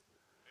life.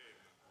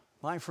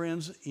 My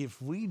friends, if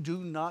we do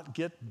not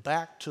get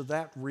back to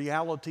that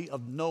reality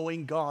of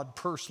knowing God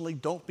personally,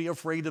 don't be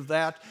afraid of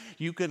that.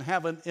 You can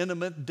have an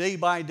intimate day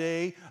by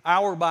day,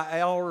 hour by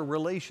hour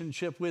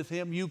relationship with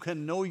him. You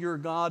can know your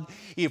God.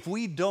 If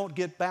we don't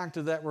get back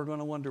to that, we're going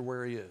to wonder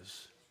where he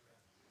is.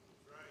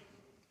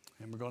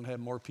 And we're going to have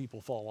more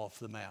people fall off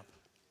the map.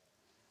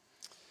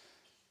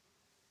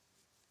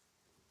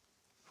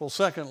 Well,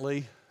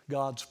 secondly,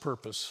 God's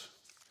purpose.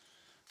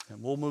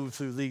 And we'll move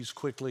through these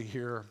quickly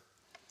here.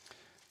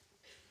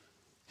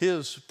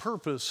 His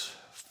purpose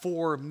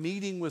for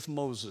meeting with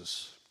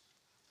Moses.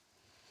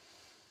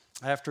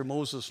 After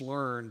Moses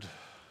learned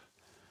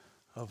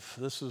of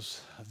this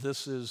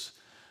is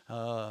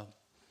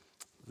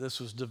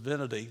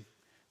divinity,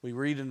 we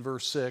read in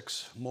verse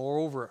 6,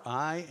 moreover,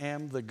 I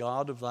am the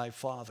God of thy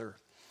father,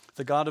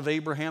 the God of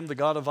Abraham, the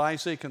God of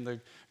Isaac, and the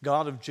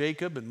God of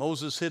Jacob. And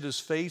Moses hid his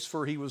face,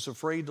 for he was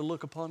afraid to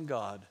look upon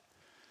God.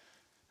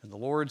 And the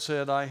Lord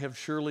said, I have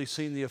surely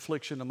seen the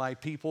affliction of my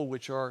people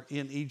which are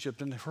in Egypt,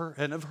 and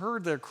have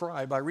heard their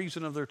cry by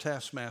reason of their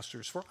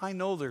taskmasters. For I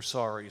know their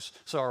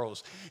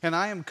sorrows, and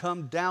I am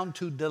come down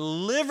to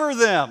deliver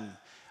them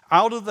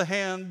out of the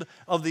hand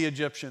of the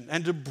Egyptian,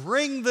 and to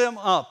bring them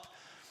up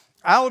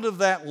out of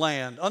that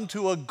land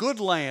unto a good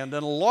land,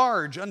 and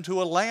large,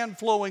 unto a land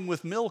flowing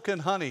with milk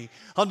and honey,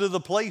 unto the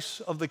place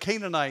of the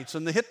Canaanites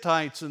and the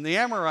Hittites and the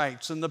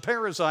Amorites and the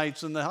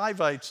Perizzites and the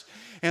Hivites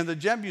and the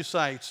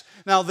Jebusites.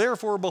 Now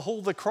therefore,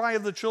 behold, the cry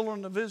of the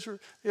children of Israel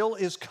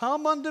is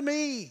come unto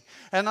me,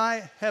 and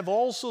I have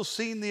also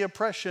seen the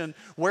oppression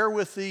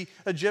wherewith the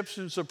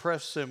Egyptians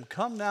oppressed them.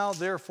 Come now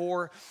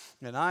therefore,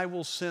 and I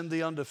will send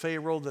thee unto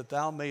Pharaoh, that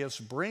thou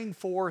mayest bring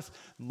forth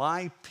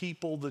my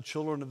people, the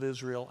children of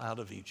Israel, out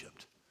of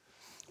Egypt.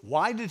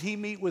 Why did he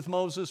meet with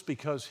Moses?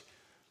 Because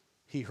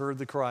he heard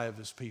the cry of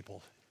his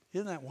people.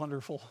 Isn't that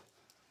wonderful?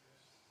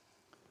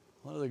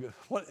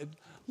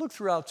 Look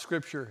throughout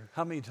Scripture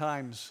how many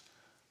times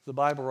the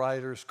Bible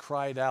writers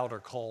cried out or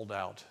called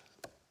out.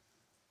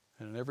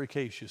 And in every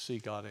case, you see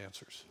God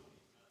answers.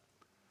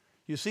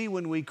 You see,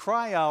 when we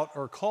cry out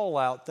or call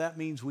out, that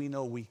means we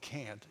know we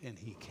can't, and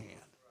he can.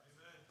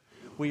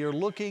 We are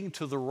looking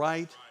to the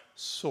right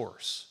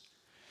source.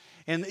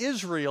 In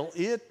Israel,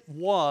 it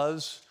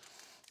was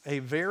a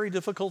very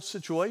difficult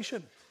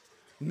situation.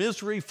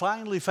 Misery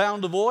finally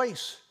found a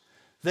voice.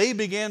 They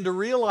began to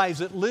realize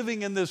that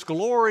living in this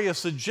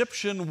glorious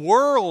Egyptian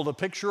world, a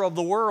picture of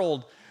the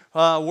world,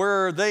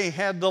 where they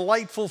had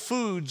delightful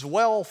foods,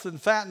 wealth, and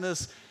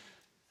fatness,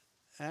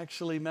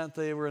 actually meant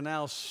they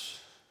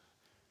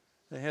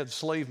had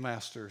slave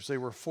masters. They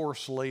were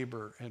forced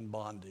labor and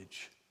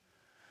bondage.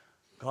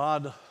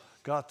 God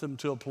got them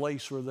to a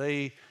place where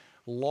they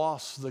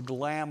lost the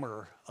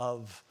glamour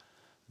of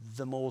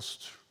the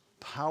most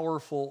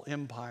powerful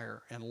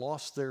empire and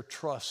lost their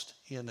trust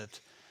in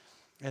it,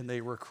 and they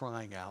were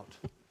crying out.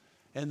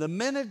 And the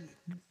minute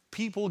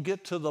people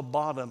get to the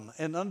bottom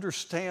and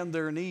understand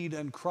their need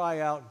and cry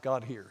out,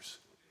 God hears.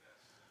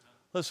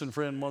 Listen,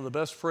 friend, one of the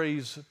best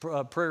prayers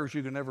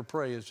you can ever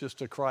pray is just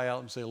to cry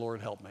out and say,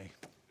 Lord, help me.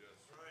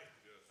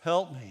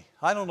 Help me.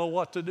 I don't know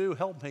what to do.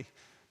 Help me.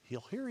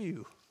 He'll hear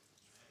you.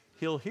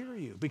 He'll hear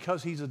you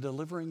because he's a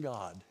delivering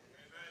God.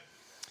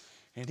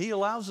 And he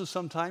allows us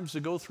sometimes to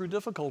go through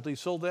difficulty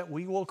so that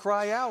we will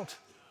cry out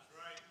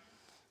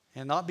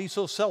and not be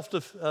so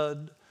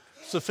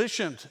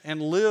self-sufficient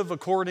and live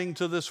according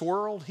to this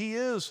world. He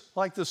is,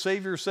 like the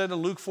Savior said in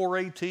Luke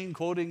 4:18,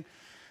 quoting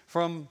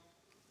from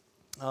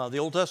the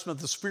Old Testament,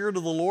 the Spirit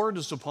of the Lord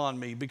is upon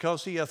me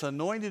because he hath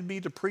anointed me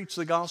to preach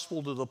the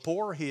gospel to the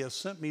poor. He has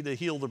sent me to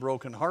heal the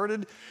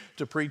brokenhearted,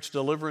 to preach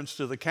deliverance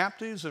to the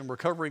captives and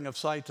recovering of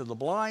sight to the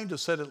blind, to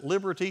set at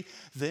liberty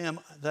them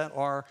that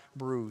are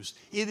bruised.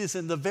 It is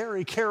in the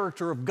very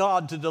character of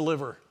God to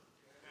deliver.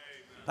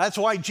 That's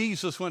why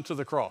Jesus went to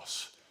the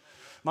cross.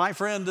 My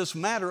friend, this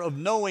matter of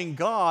knowing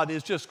God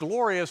is just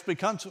glorious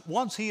because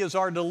once he is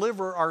our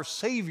deliverer, our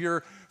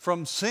Savior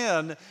from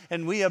sin,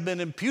 and we have been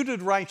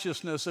imputed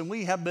righteousness, and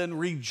we have been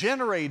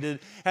regenerated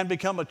and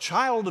become a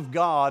child of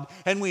God,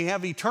 and we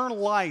have eternal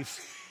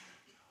life.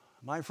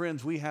 My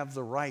friends, we have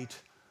the right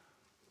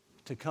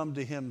to come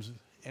to him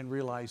and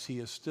realize he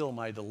is still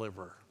my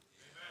deliverer.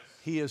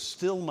 He is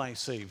still my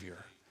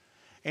Savior.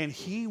 And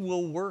he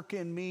will work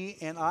in me,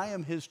 and I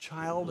am his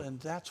child, and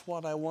that's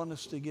what I want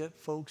us to get,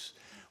 folks.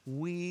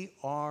 We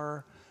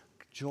are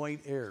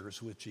joint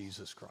heirs with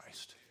Jesus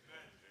Christ.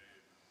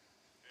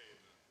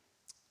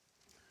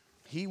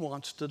 He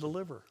wants to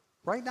deliver.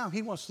 Right now,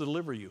 he wants to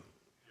deliver you.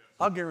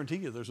 I'll guarantee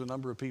you there's a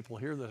number of people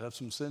here that have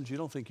some sins you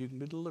don't think you can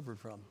be delivered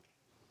from.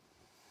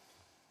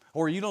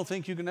 Or you don't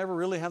think you can ever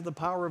really have the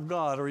power of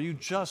God, or you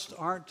just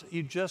are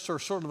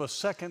sort of a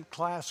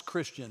second-class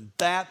Christian.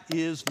 That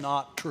is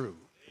not true.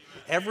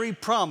 Every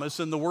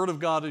promise in the Word of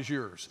God is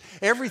yours.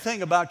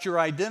 Everything about your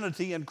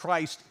identity in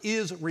Christ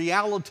is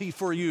reality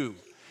for you.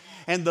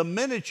 And the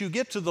minute you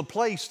get to the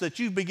place that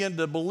you begin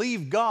to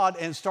believe God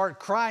and start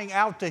crying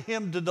out to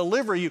him to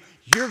deliver you,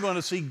 you're going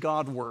to see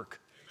God work.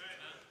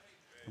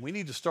 And we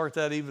need to start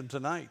that even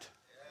tonight.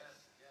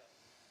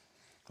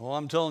 Well,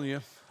 I'm telling you,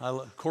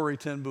 Corrie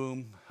ten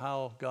Boom,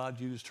 how God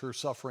used her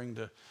suffering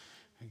to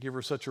give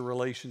her such a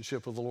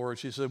relationship with the Lord.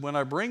 She said, when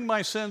I bring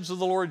my sins to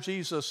the Lord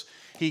Jesus,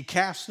 he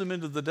casts them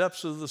into the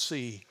depths of the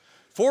sea.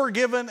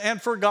 Forgiven and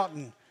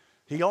forgotten.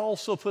 He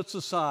also puts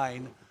a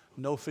sign,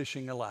 no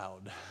fishing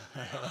allowed.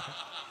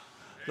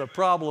 The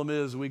problem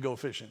is we go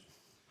fishing.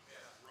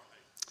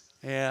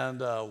 And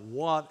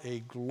what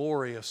a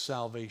glorious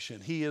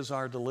salvation. He is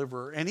our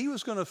deliverer. And he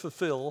was going to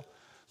fulfill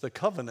the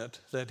covenant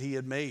that he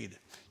had made.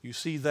 You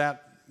see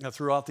that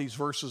throughout these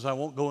verses. I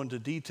won't go into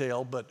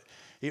detail, but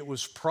it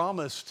was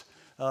promised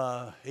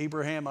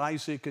Abraham,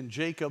 Isaac, and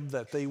Jacob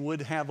that they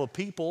would have a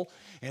people.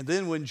 And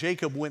then when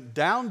Jacob went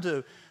down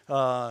to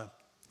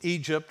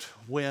Egypt,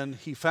 when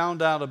he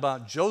found out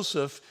about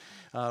Joseph,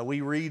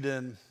 we read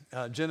in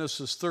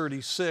Genesis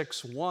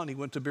 36:1, he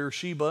went to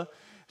Beersheba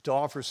to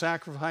offer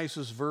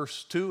sacrifices.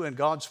 Verse 2, and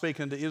God spake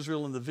unto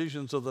Israel in the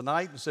visions of the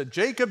night and said,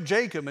 Jacob,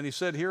 Jacob. And he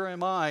said, here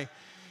am I.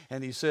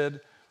 And he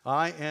said,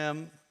 I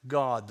am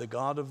God, the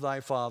God of thy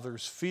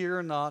fathers.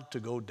 Fear not to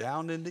go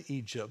down into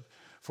Egypt,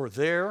 for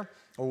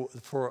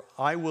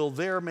I will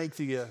there make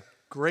thee a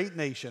great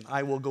nation.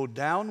 I will go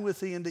down with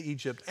thee into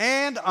Egypt,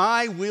 and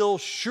I will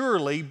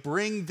surely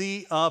bring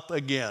thee up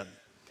again.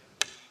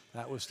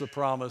 That was the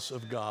promise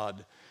of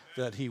God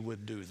that he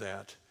would do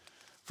that.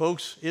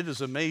 Folks, it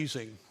is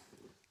amazing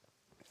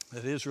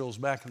that Israel's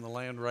back in the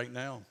land right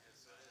now.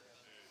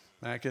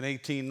 Back in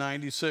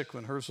 1896,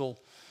 when Herzl,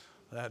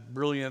 that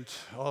brilliant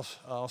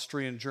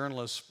Austrian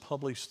journalist,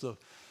 published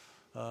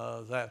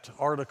that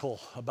article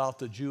about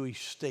the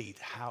Jewish state,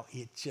 how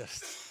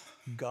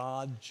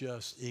God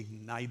just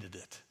ignited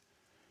it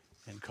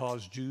and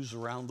caused Jews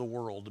around the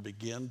world to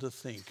begin to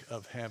think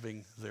of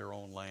having their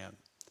own land.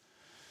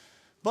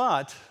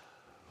 But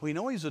we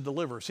know he's a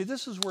deliverer. See,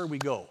 this is where we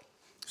go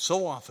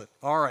so often.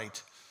 All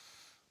right,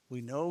 we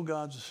know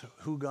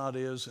who God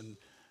is, and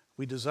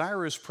we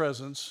desire his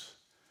presence,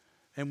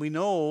 and we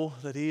know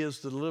that he is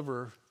the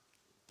deliverer.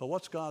 But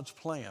what's God's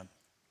plan?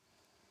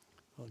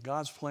 Well,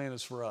 God's plan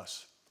is for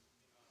us.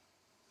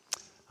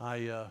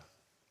 I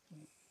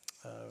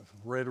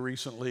read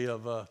recently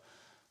of a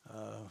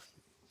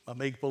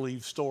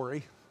make-believe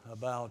story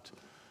about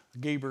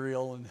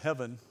Gabriel in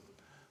heaven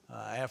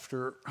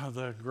after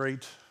the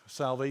great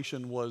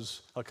salvation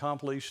was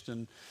accomplished,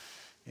 and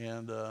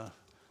the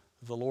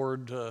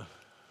Lord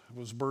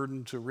was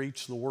burdened to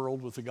reach the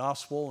world with the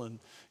gospel. And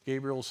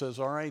Gabriel says,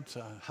 all right,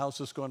 how's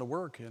this going to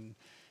work? And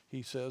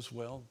he says,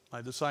 well,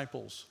 my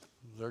disciples,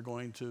 they're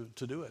going to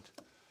do it.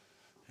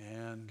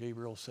 And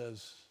Gabriel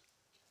says,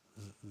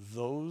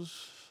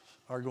 those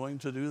are going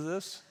to do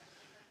this?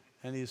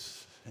 And he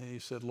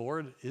said,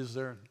 Lord,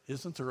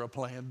 isn't there a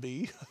plan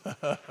B?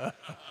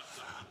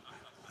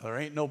 There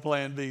ain't no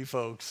plan B,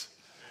 folks.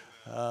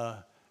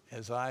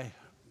 As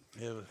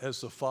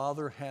the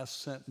Father has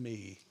sent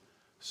me,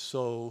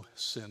 so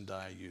send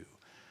I you.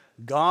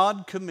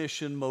 God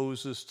commissioned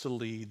Moses to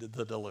lead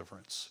the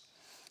deliverance.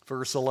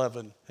 Verse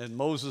 11, and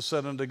Moses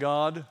said unto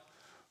God,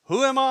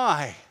 Who am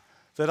I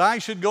that I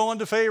should go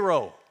unto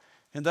Pharaoh,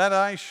 and that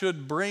I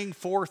should bring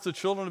forth the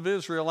children of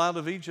Israel out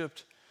of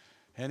Egypt?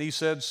 And he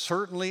said,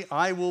 Certainly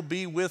I will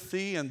be with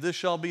thee, and this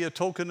shall be a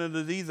token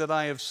unto thee that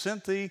I have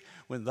sent thee.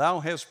 When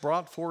thou hast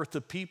brought forth the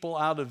people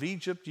out of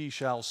Egypt, ye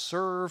shall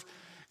serve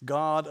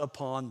God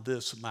upon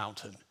this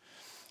mountain.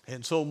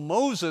 And so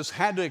Moses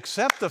had to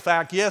accept the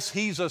fact, yes,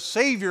 he's a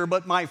savior,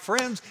 but my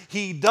friends,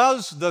 he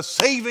does the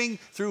saving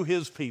through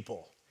his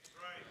people.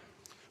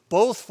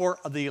 Both for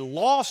the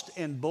lost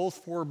and both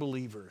for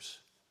believers.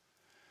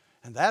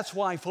 And that's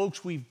why,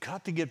 folks, we've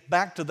got to get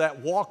back to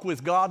that walk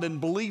with God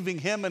and believing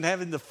him and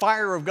having the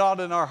fire of God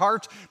in our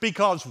hearts,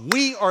 because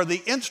we are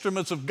the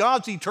instruments of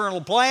God's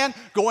eternal plan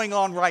going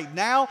on right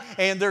now,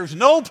 and there's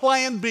no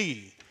plan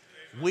B.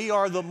 We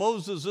are the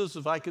Moseses,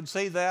 if I could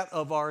say that,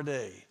 of our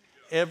day.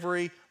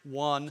 Every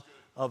one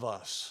of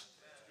us.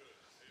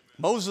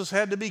 Moses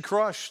had to be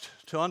crushed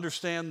to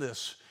understand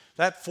this.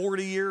 That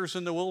 40 years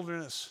in the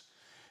wilderness.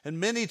 And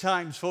many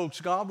times,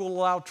 folks, God will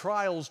allow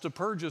trials to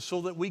purge us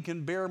so that we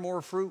can bear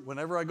more fruit.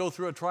 Whenever I go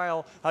through a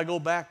trial, I go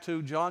back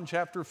to John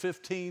chapter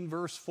 15,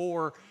 verse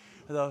 4,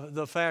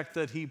 the fact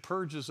that he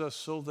purges us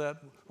so that,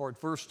 or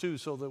verse 2,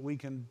 so that we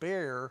can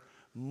bear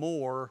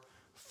more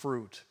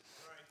fruit.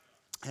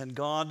 And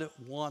God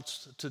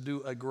wants to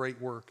do a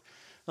great work.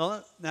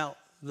 Now,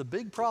 the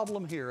big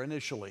problem here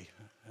initially,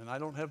 and I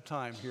don't have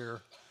time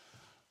here,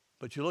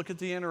 but you look at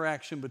the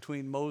interaction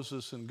between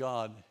Moses and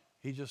God,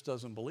 he just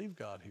doesn't believe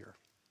God here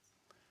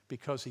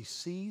because he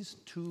sees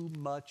too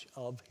much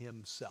of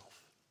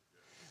himself.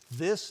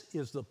 This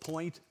is the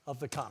point of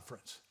the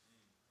conference.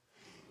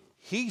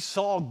 He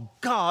saw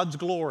God's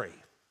glory.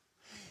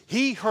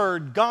 He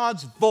heard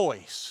God's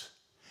voice.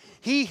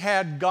 He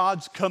had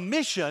God's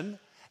commission,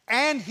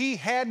 and he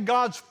had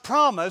God's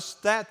promise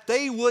that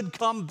they would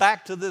come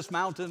back to this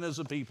mountain as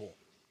a people.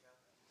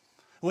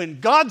 When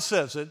God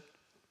says it,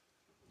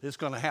 it's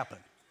going to happen.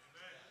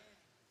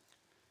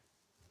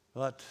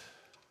 But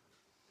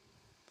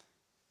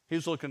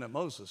he's looking at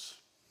Moses.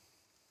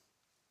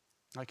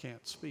 I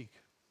can't speak.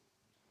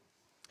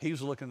 He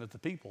was looking at the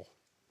people.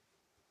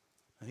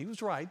 And he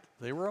was right.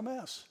 They were a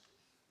mess.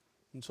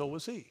 And so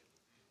was he.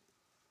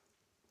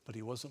 But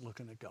he wasn't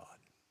looking at God.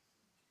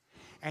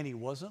 And he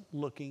wasn't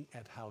looking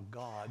at how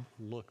God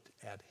looked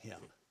at him.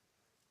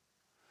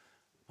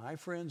 My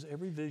friends,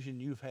 every vision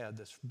you've had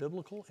that's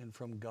biblical and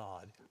from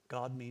God,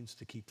 God means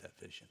to keep that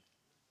vision.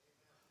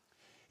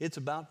 It's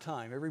about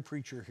time every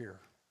preacher here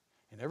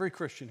and every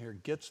Christian here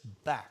gets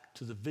back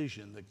to the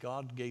vision that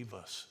God gave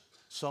us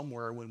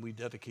somewhere when we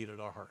dedicated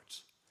our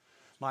hearts.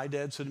 My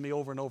dad said to me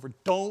over and over,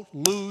 don't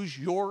lose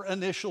your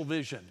initial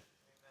vision.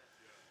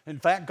 In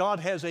fact,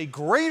 God has a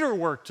greater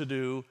work to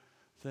do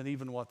than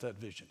even what that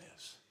vision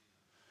is.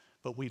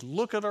 But we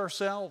look at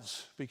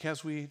ourselves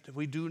because we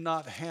do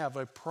not have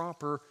a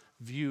proper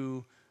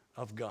view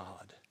of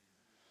God.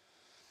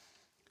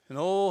 And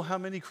oh, how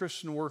many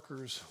Christian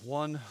workers,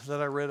 one that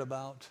I read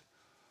about,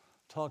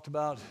 talked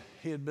about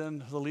he had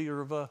been the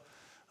leader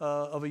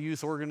of a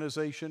youth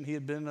organization. He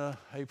had been a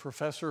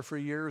professor for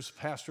years,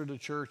 pastored a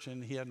church,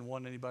 and he hadn't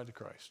won anybody to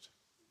Christ.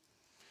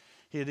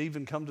 He had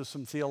even come to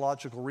some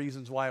theological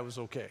reasons why it was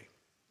okay,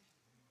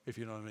 if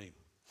you know what I mean.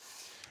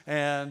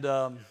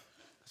 And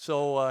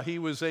so he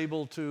was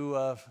able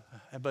to,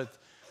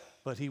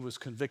 but he was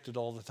convicted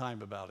all the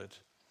time about it.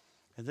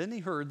 And then he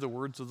heard the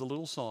words of the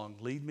little song,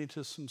 lead me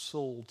to some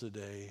soul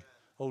today.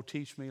 Oh,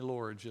 teach me,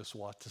 Lord, just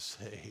what to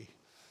say.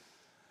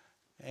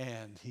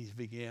 And he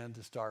began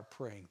to start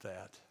praying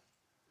that.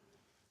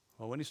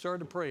 Well, when he started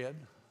to pray it,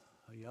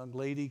 a young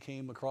lady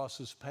came across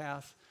his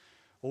path,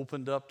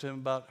 opened up to him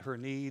about her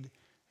need,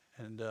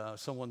 and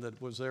someone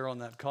that was there on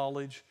that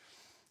college.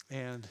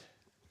 And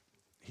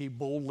he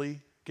boldly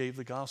gave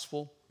the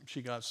gospel.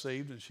 She got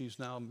saved, and she's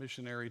now a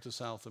missionary to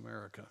South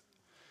America.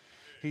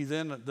 He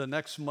then, the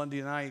next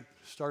Monday night,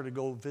 started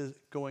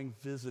going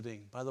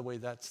visiting. By the way,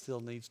 that still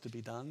needs to be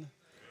done.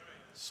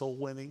 Soul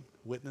winning,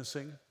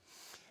 witnessing.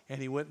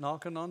 And he went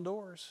knocking on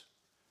doors.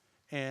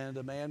 And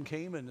a man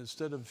came, and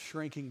instead of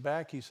shrinking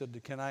back, he said,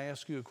 can I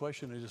ask you a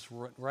question? And just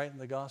right in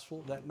the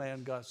gospel. That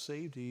man got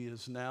saved. He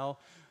is now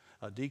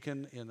a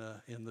deacon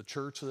in the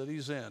church that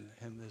he's in,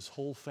 and his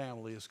whole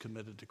family is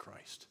committed to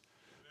Christ.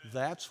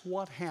 That's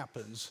what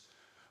happens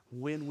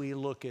when we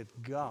look at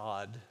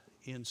God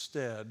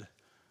instead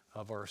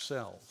of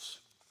ourselves.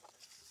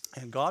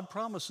 And God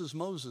promises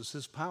Moses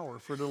his power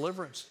for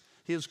deliverance.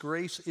 His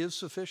grace is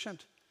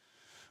sufficient.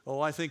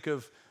 Oh, I think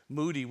of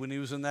Moody when he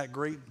was in that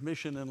great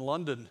mission in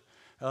London.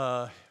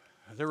 There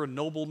were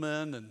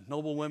noblemen and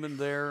noblewomen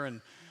there,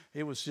 and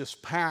it was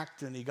just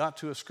packed. And he got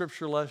to a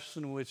scripture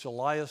lesson in which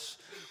Elias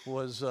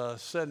was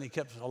said, and he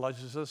kept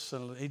Elias,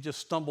 and he just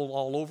stumbled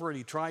all over it.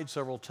 He tried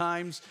several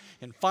times,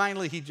 and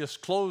finally he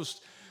just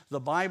closed the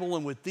Bible,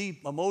 and with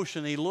deep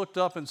emotion he looked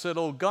up and said,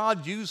 oh,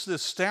 God, use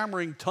this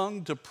stammering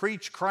tongue to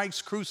preach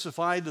Christ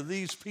crucified to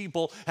these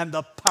people, and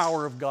the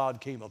power of God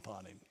came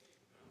upon him.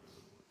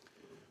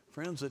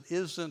 Friends, it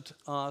isn't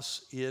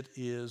us, it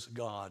is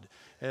God.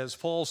 As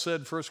Paul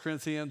said, 1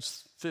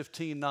 Corinthians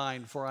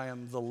 15:9, for I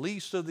am the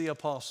least of the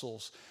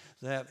apostles,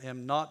 that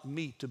am not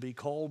meet to be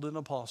called an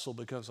apostle,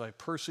 because I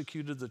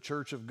persecuted the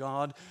church of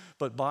God.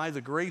 But by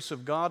the grace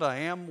of God I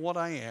am what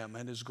I am,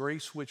 and his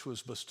grace which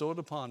was bestowed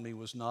upon me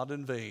was not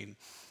in vain,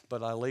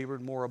 but I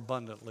labored more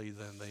abundantly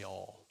than they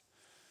all.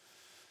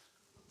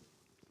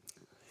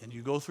 And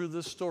you go through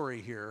this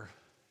story here,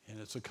 and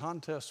it's a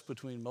contest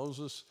between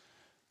Moses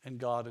and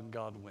God wins.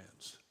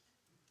 Amen.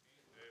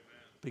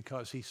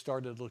 Because he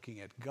started looking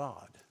at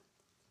God,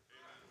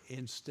 amen,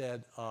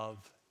 instead of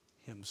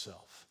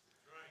himself.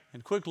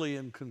 And quickly,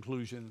 in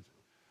conclusion,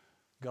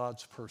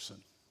 God's person.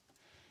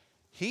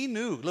 He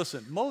knew,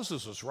 listen,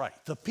 Moses was right.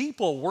 The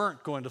people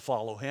weren't going to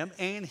follow him,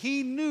 and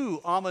he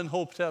knew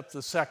Amenhotep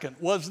II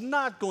was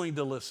not going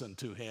to listen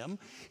to him.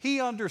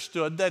 He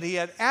understood that he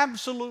had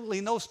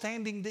absolutely no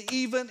standing to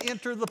even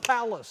enter the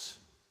palace.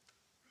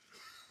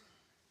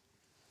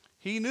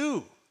 He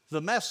knew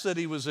the mess that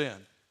he was in.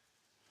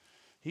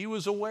 He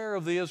was aware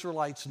of the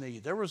Israelites'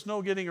 need. There was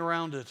no getting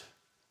around it.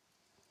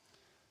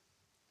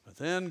 But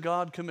then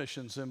God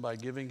commissions him by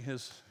giving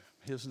his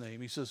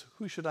name. He says,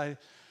 who should I,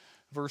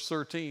 verse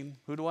 13,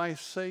 who do I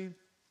say,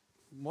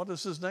 what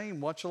is his name?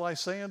 What shall I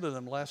say unto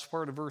them? Last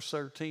part of verse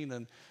 13,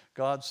 and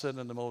God said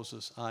unto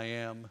Moses, I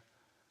am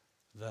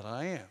that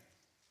I am.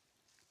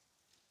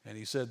 And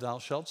he said, thou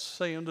shalt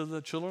say unto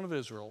the children of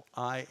Israel,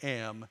 I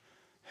am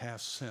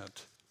hath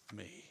sent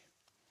me.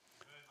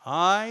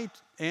 I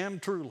am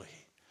truly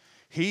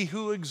he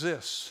who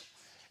exists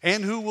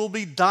and who will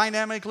be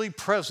dynamically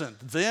present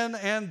then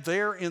and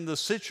there in the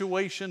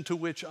situation to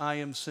which I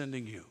am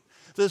sending you.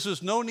 This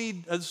is no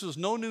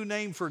new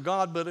name for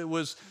God, but it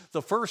was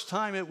the first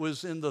time it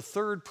was in the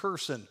third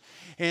person,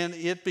 and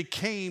it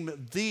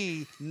became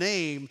the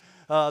name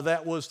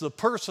that was the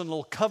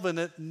personal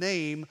covenant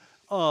name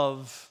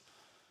of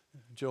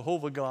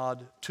Jehovah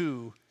God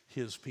to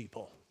his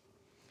people.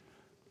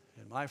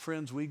 And my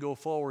friends, we go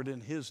forward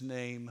in his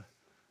name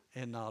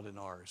and not in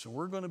ours. And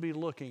we're going to be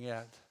looking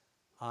at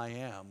I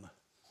am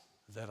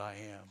that I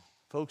am.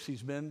 Folks,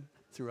 he's been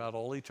throughout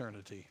all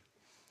eternity.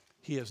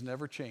 He has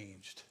never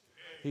changed.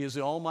 He is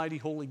the almighty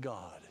holy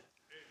God.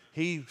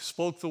 He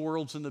spoke the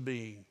worlds into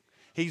being.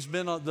 He's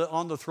been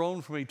on the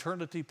throne from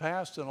eternity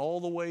past and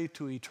all the way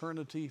to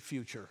eternity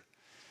future.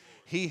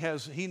 He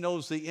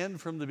knows the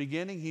end from the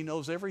beginning. He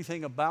knows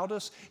everything about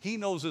us. He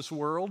knows this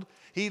world.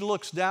 He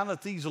looks down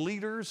at these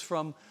leaders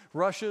from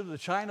Russia to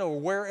China or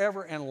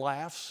wherever and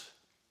laughs.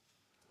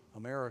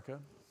 America.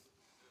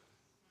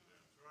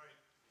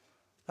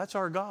 That's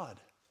our God.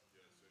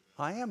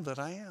 I am that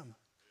I am.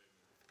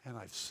 And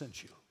I've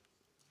sent you.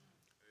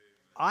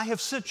 I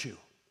have sent you.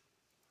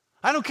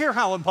 I don't care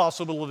how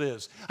impossible it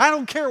is. I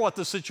don't care what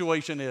the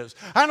situation is.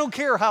 I don't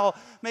care how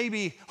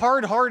maybe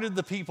hard-hearted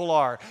the people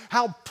are,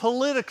 how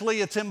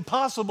politically it's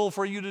impossible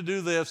for you to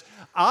do this.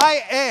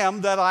 I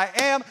am that I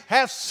am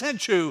hath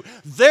sent you.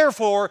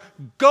 Therefore,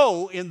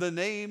 go in the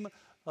name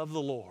of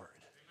the Lord.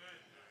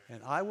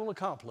 And I will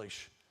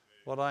accomplish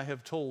what I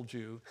have told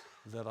you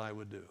that I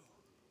would do.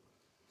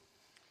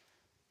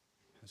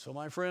 And so,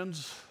 my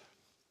friends,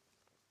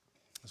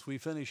 as we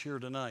finish here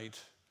tonight,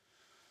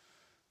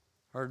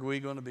 are we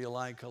going to be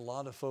like a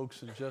lot of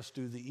folks and just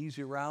do the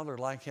easy route, or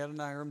like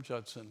Adoniram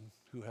Judson,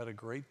 who had a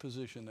great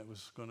position that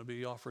was going to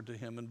be offered to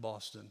him in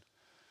Boston?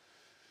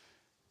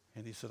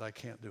 And he said, I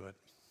can't do it.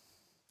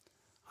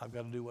 I've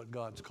got to do what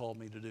God's called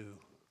me to do.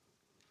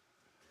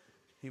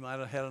 He might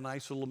have had a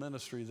nice little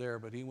ministry there,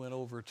 but he went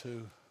over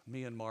to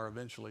Myanmar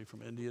eventually,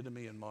 from India to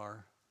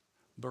Myanmar,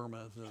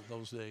 Burma,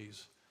 those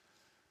days.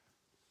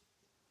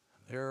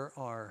 There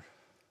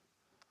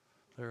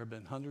have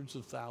been hundreds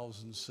of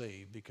thousands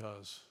saved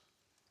because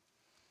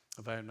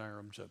of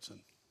Adoniram Judson.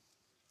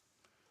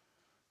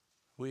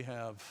 We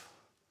have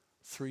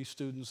 3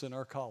 students in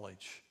our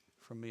college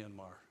from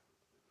Myanmar.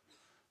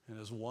 And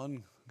as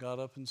one got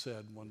up and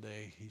said one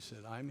day, he said,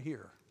 I'm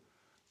here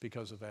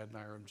because of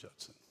Adoniram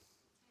Judson.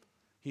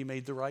 He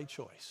made the right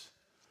choice.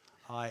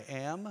 I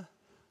am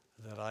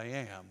that I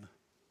am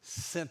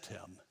sent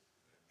him.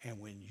 And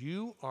when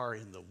you are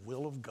in the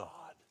will of God,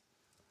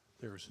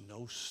 there's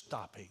no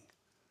stopping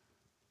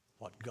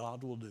what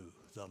God will do.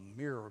 The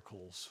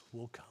miracles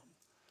will come.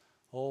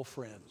 Oh,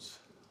 friends,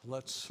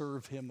 let's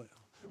serve him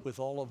with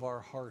all of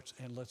our hearts,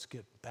 and let's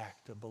get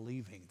back to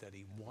believing that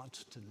he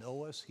wants to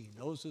know us. He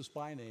knows us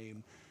by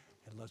name,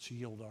 and let's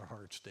yield our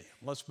hearts to him.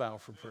 Let's bow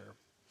for prayer.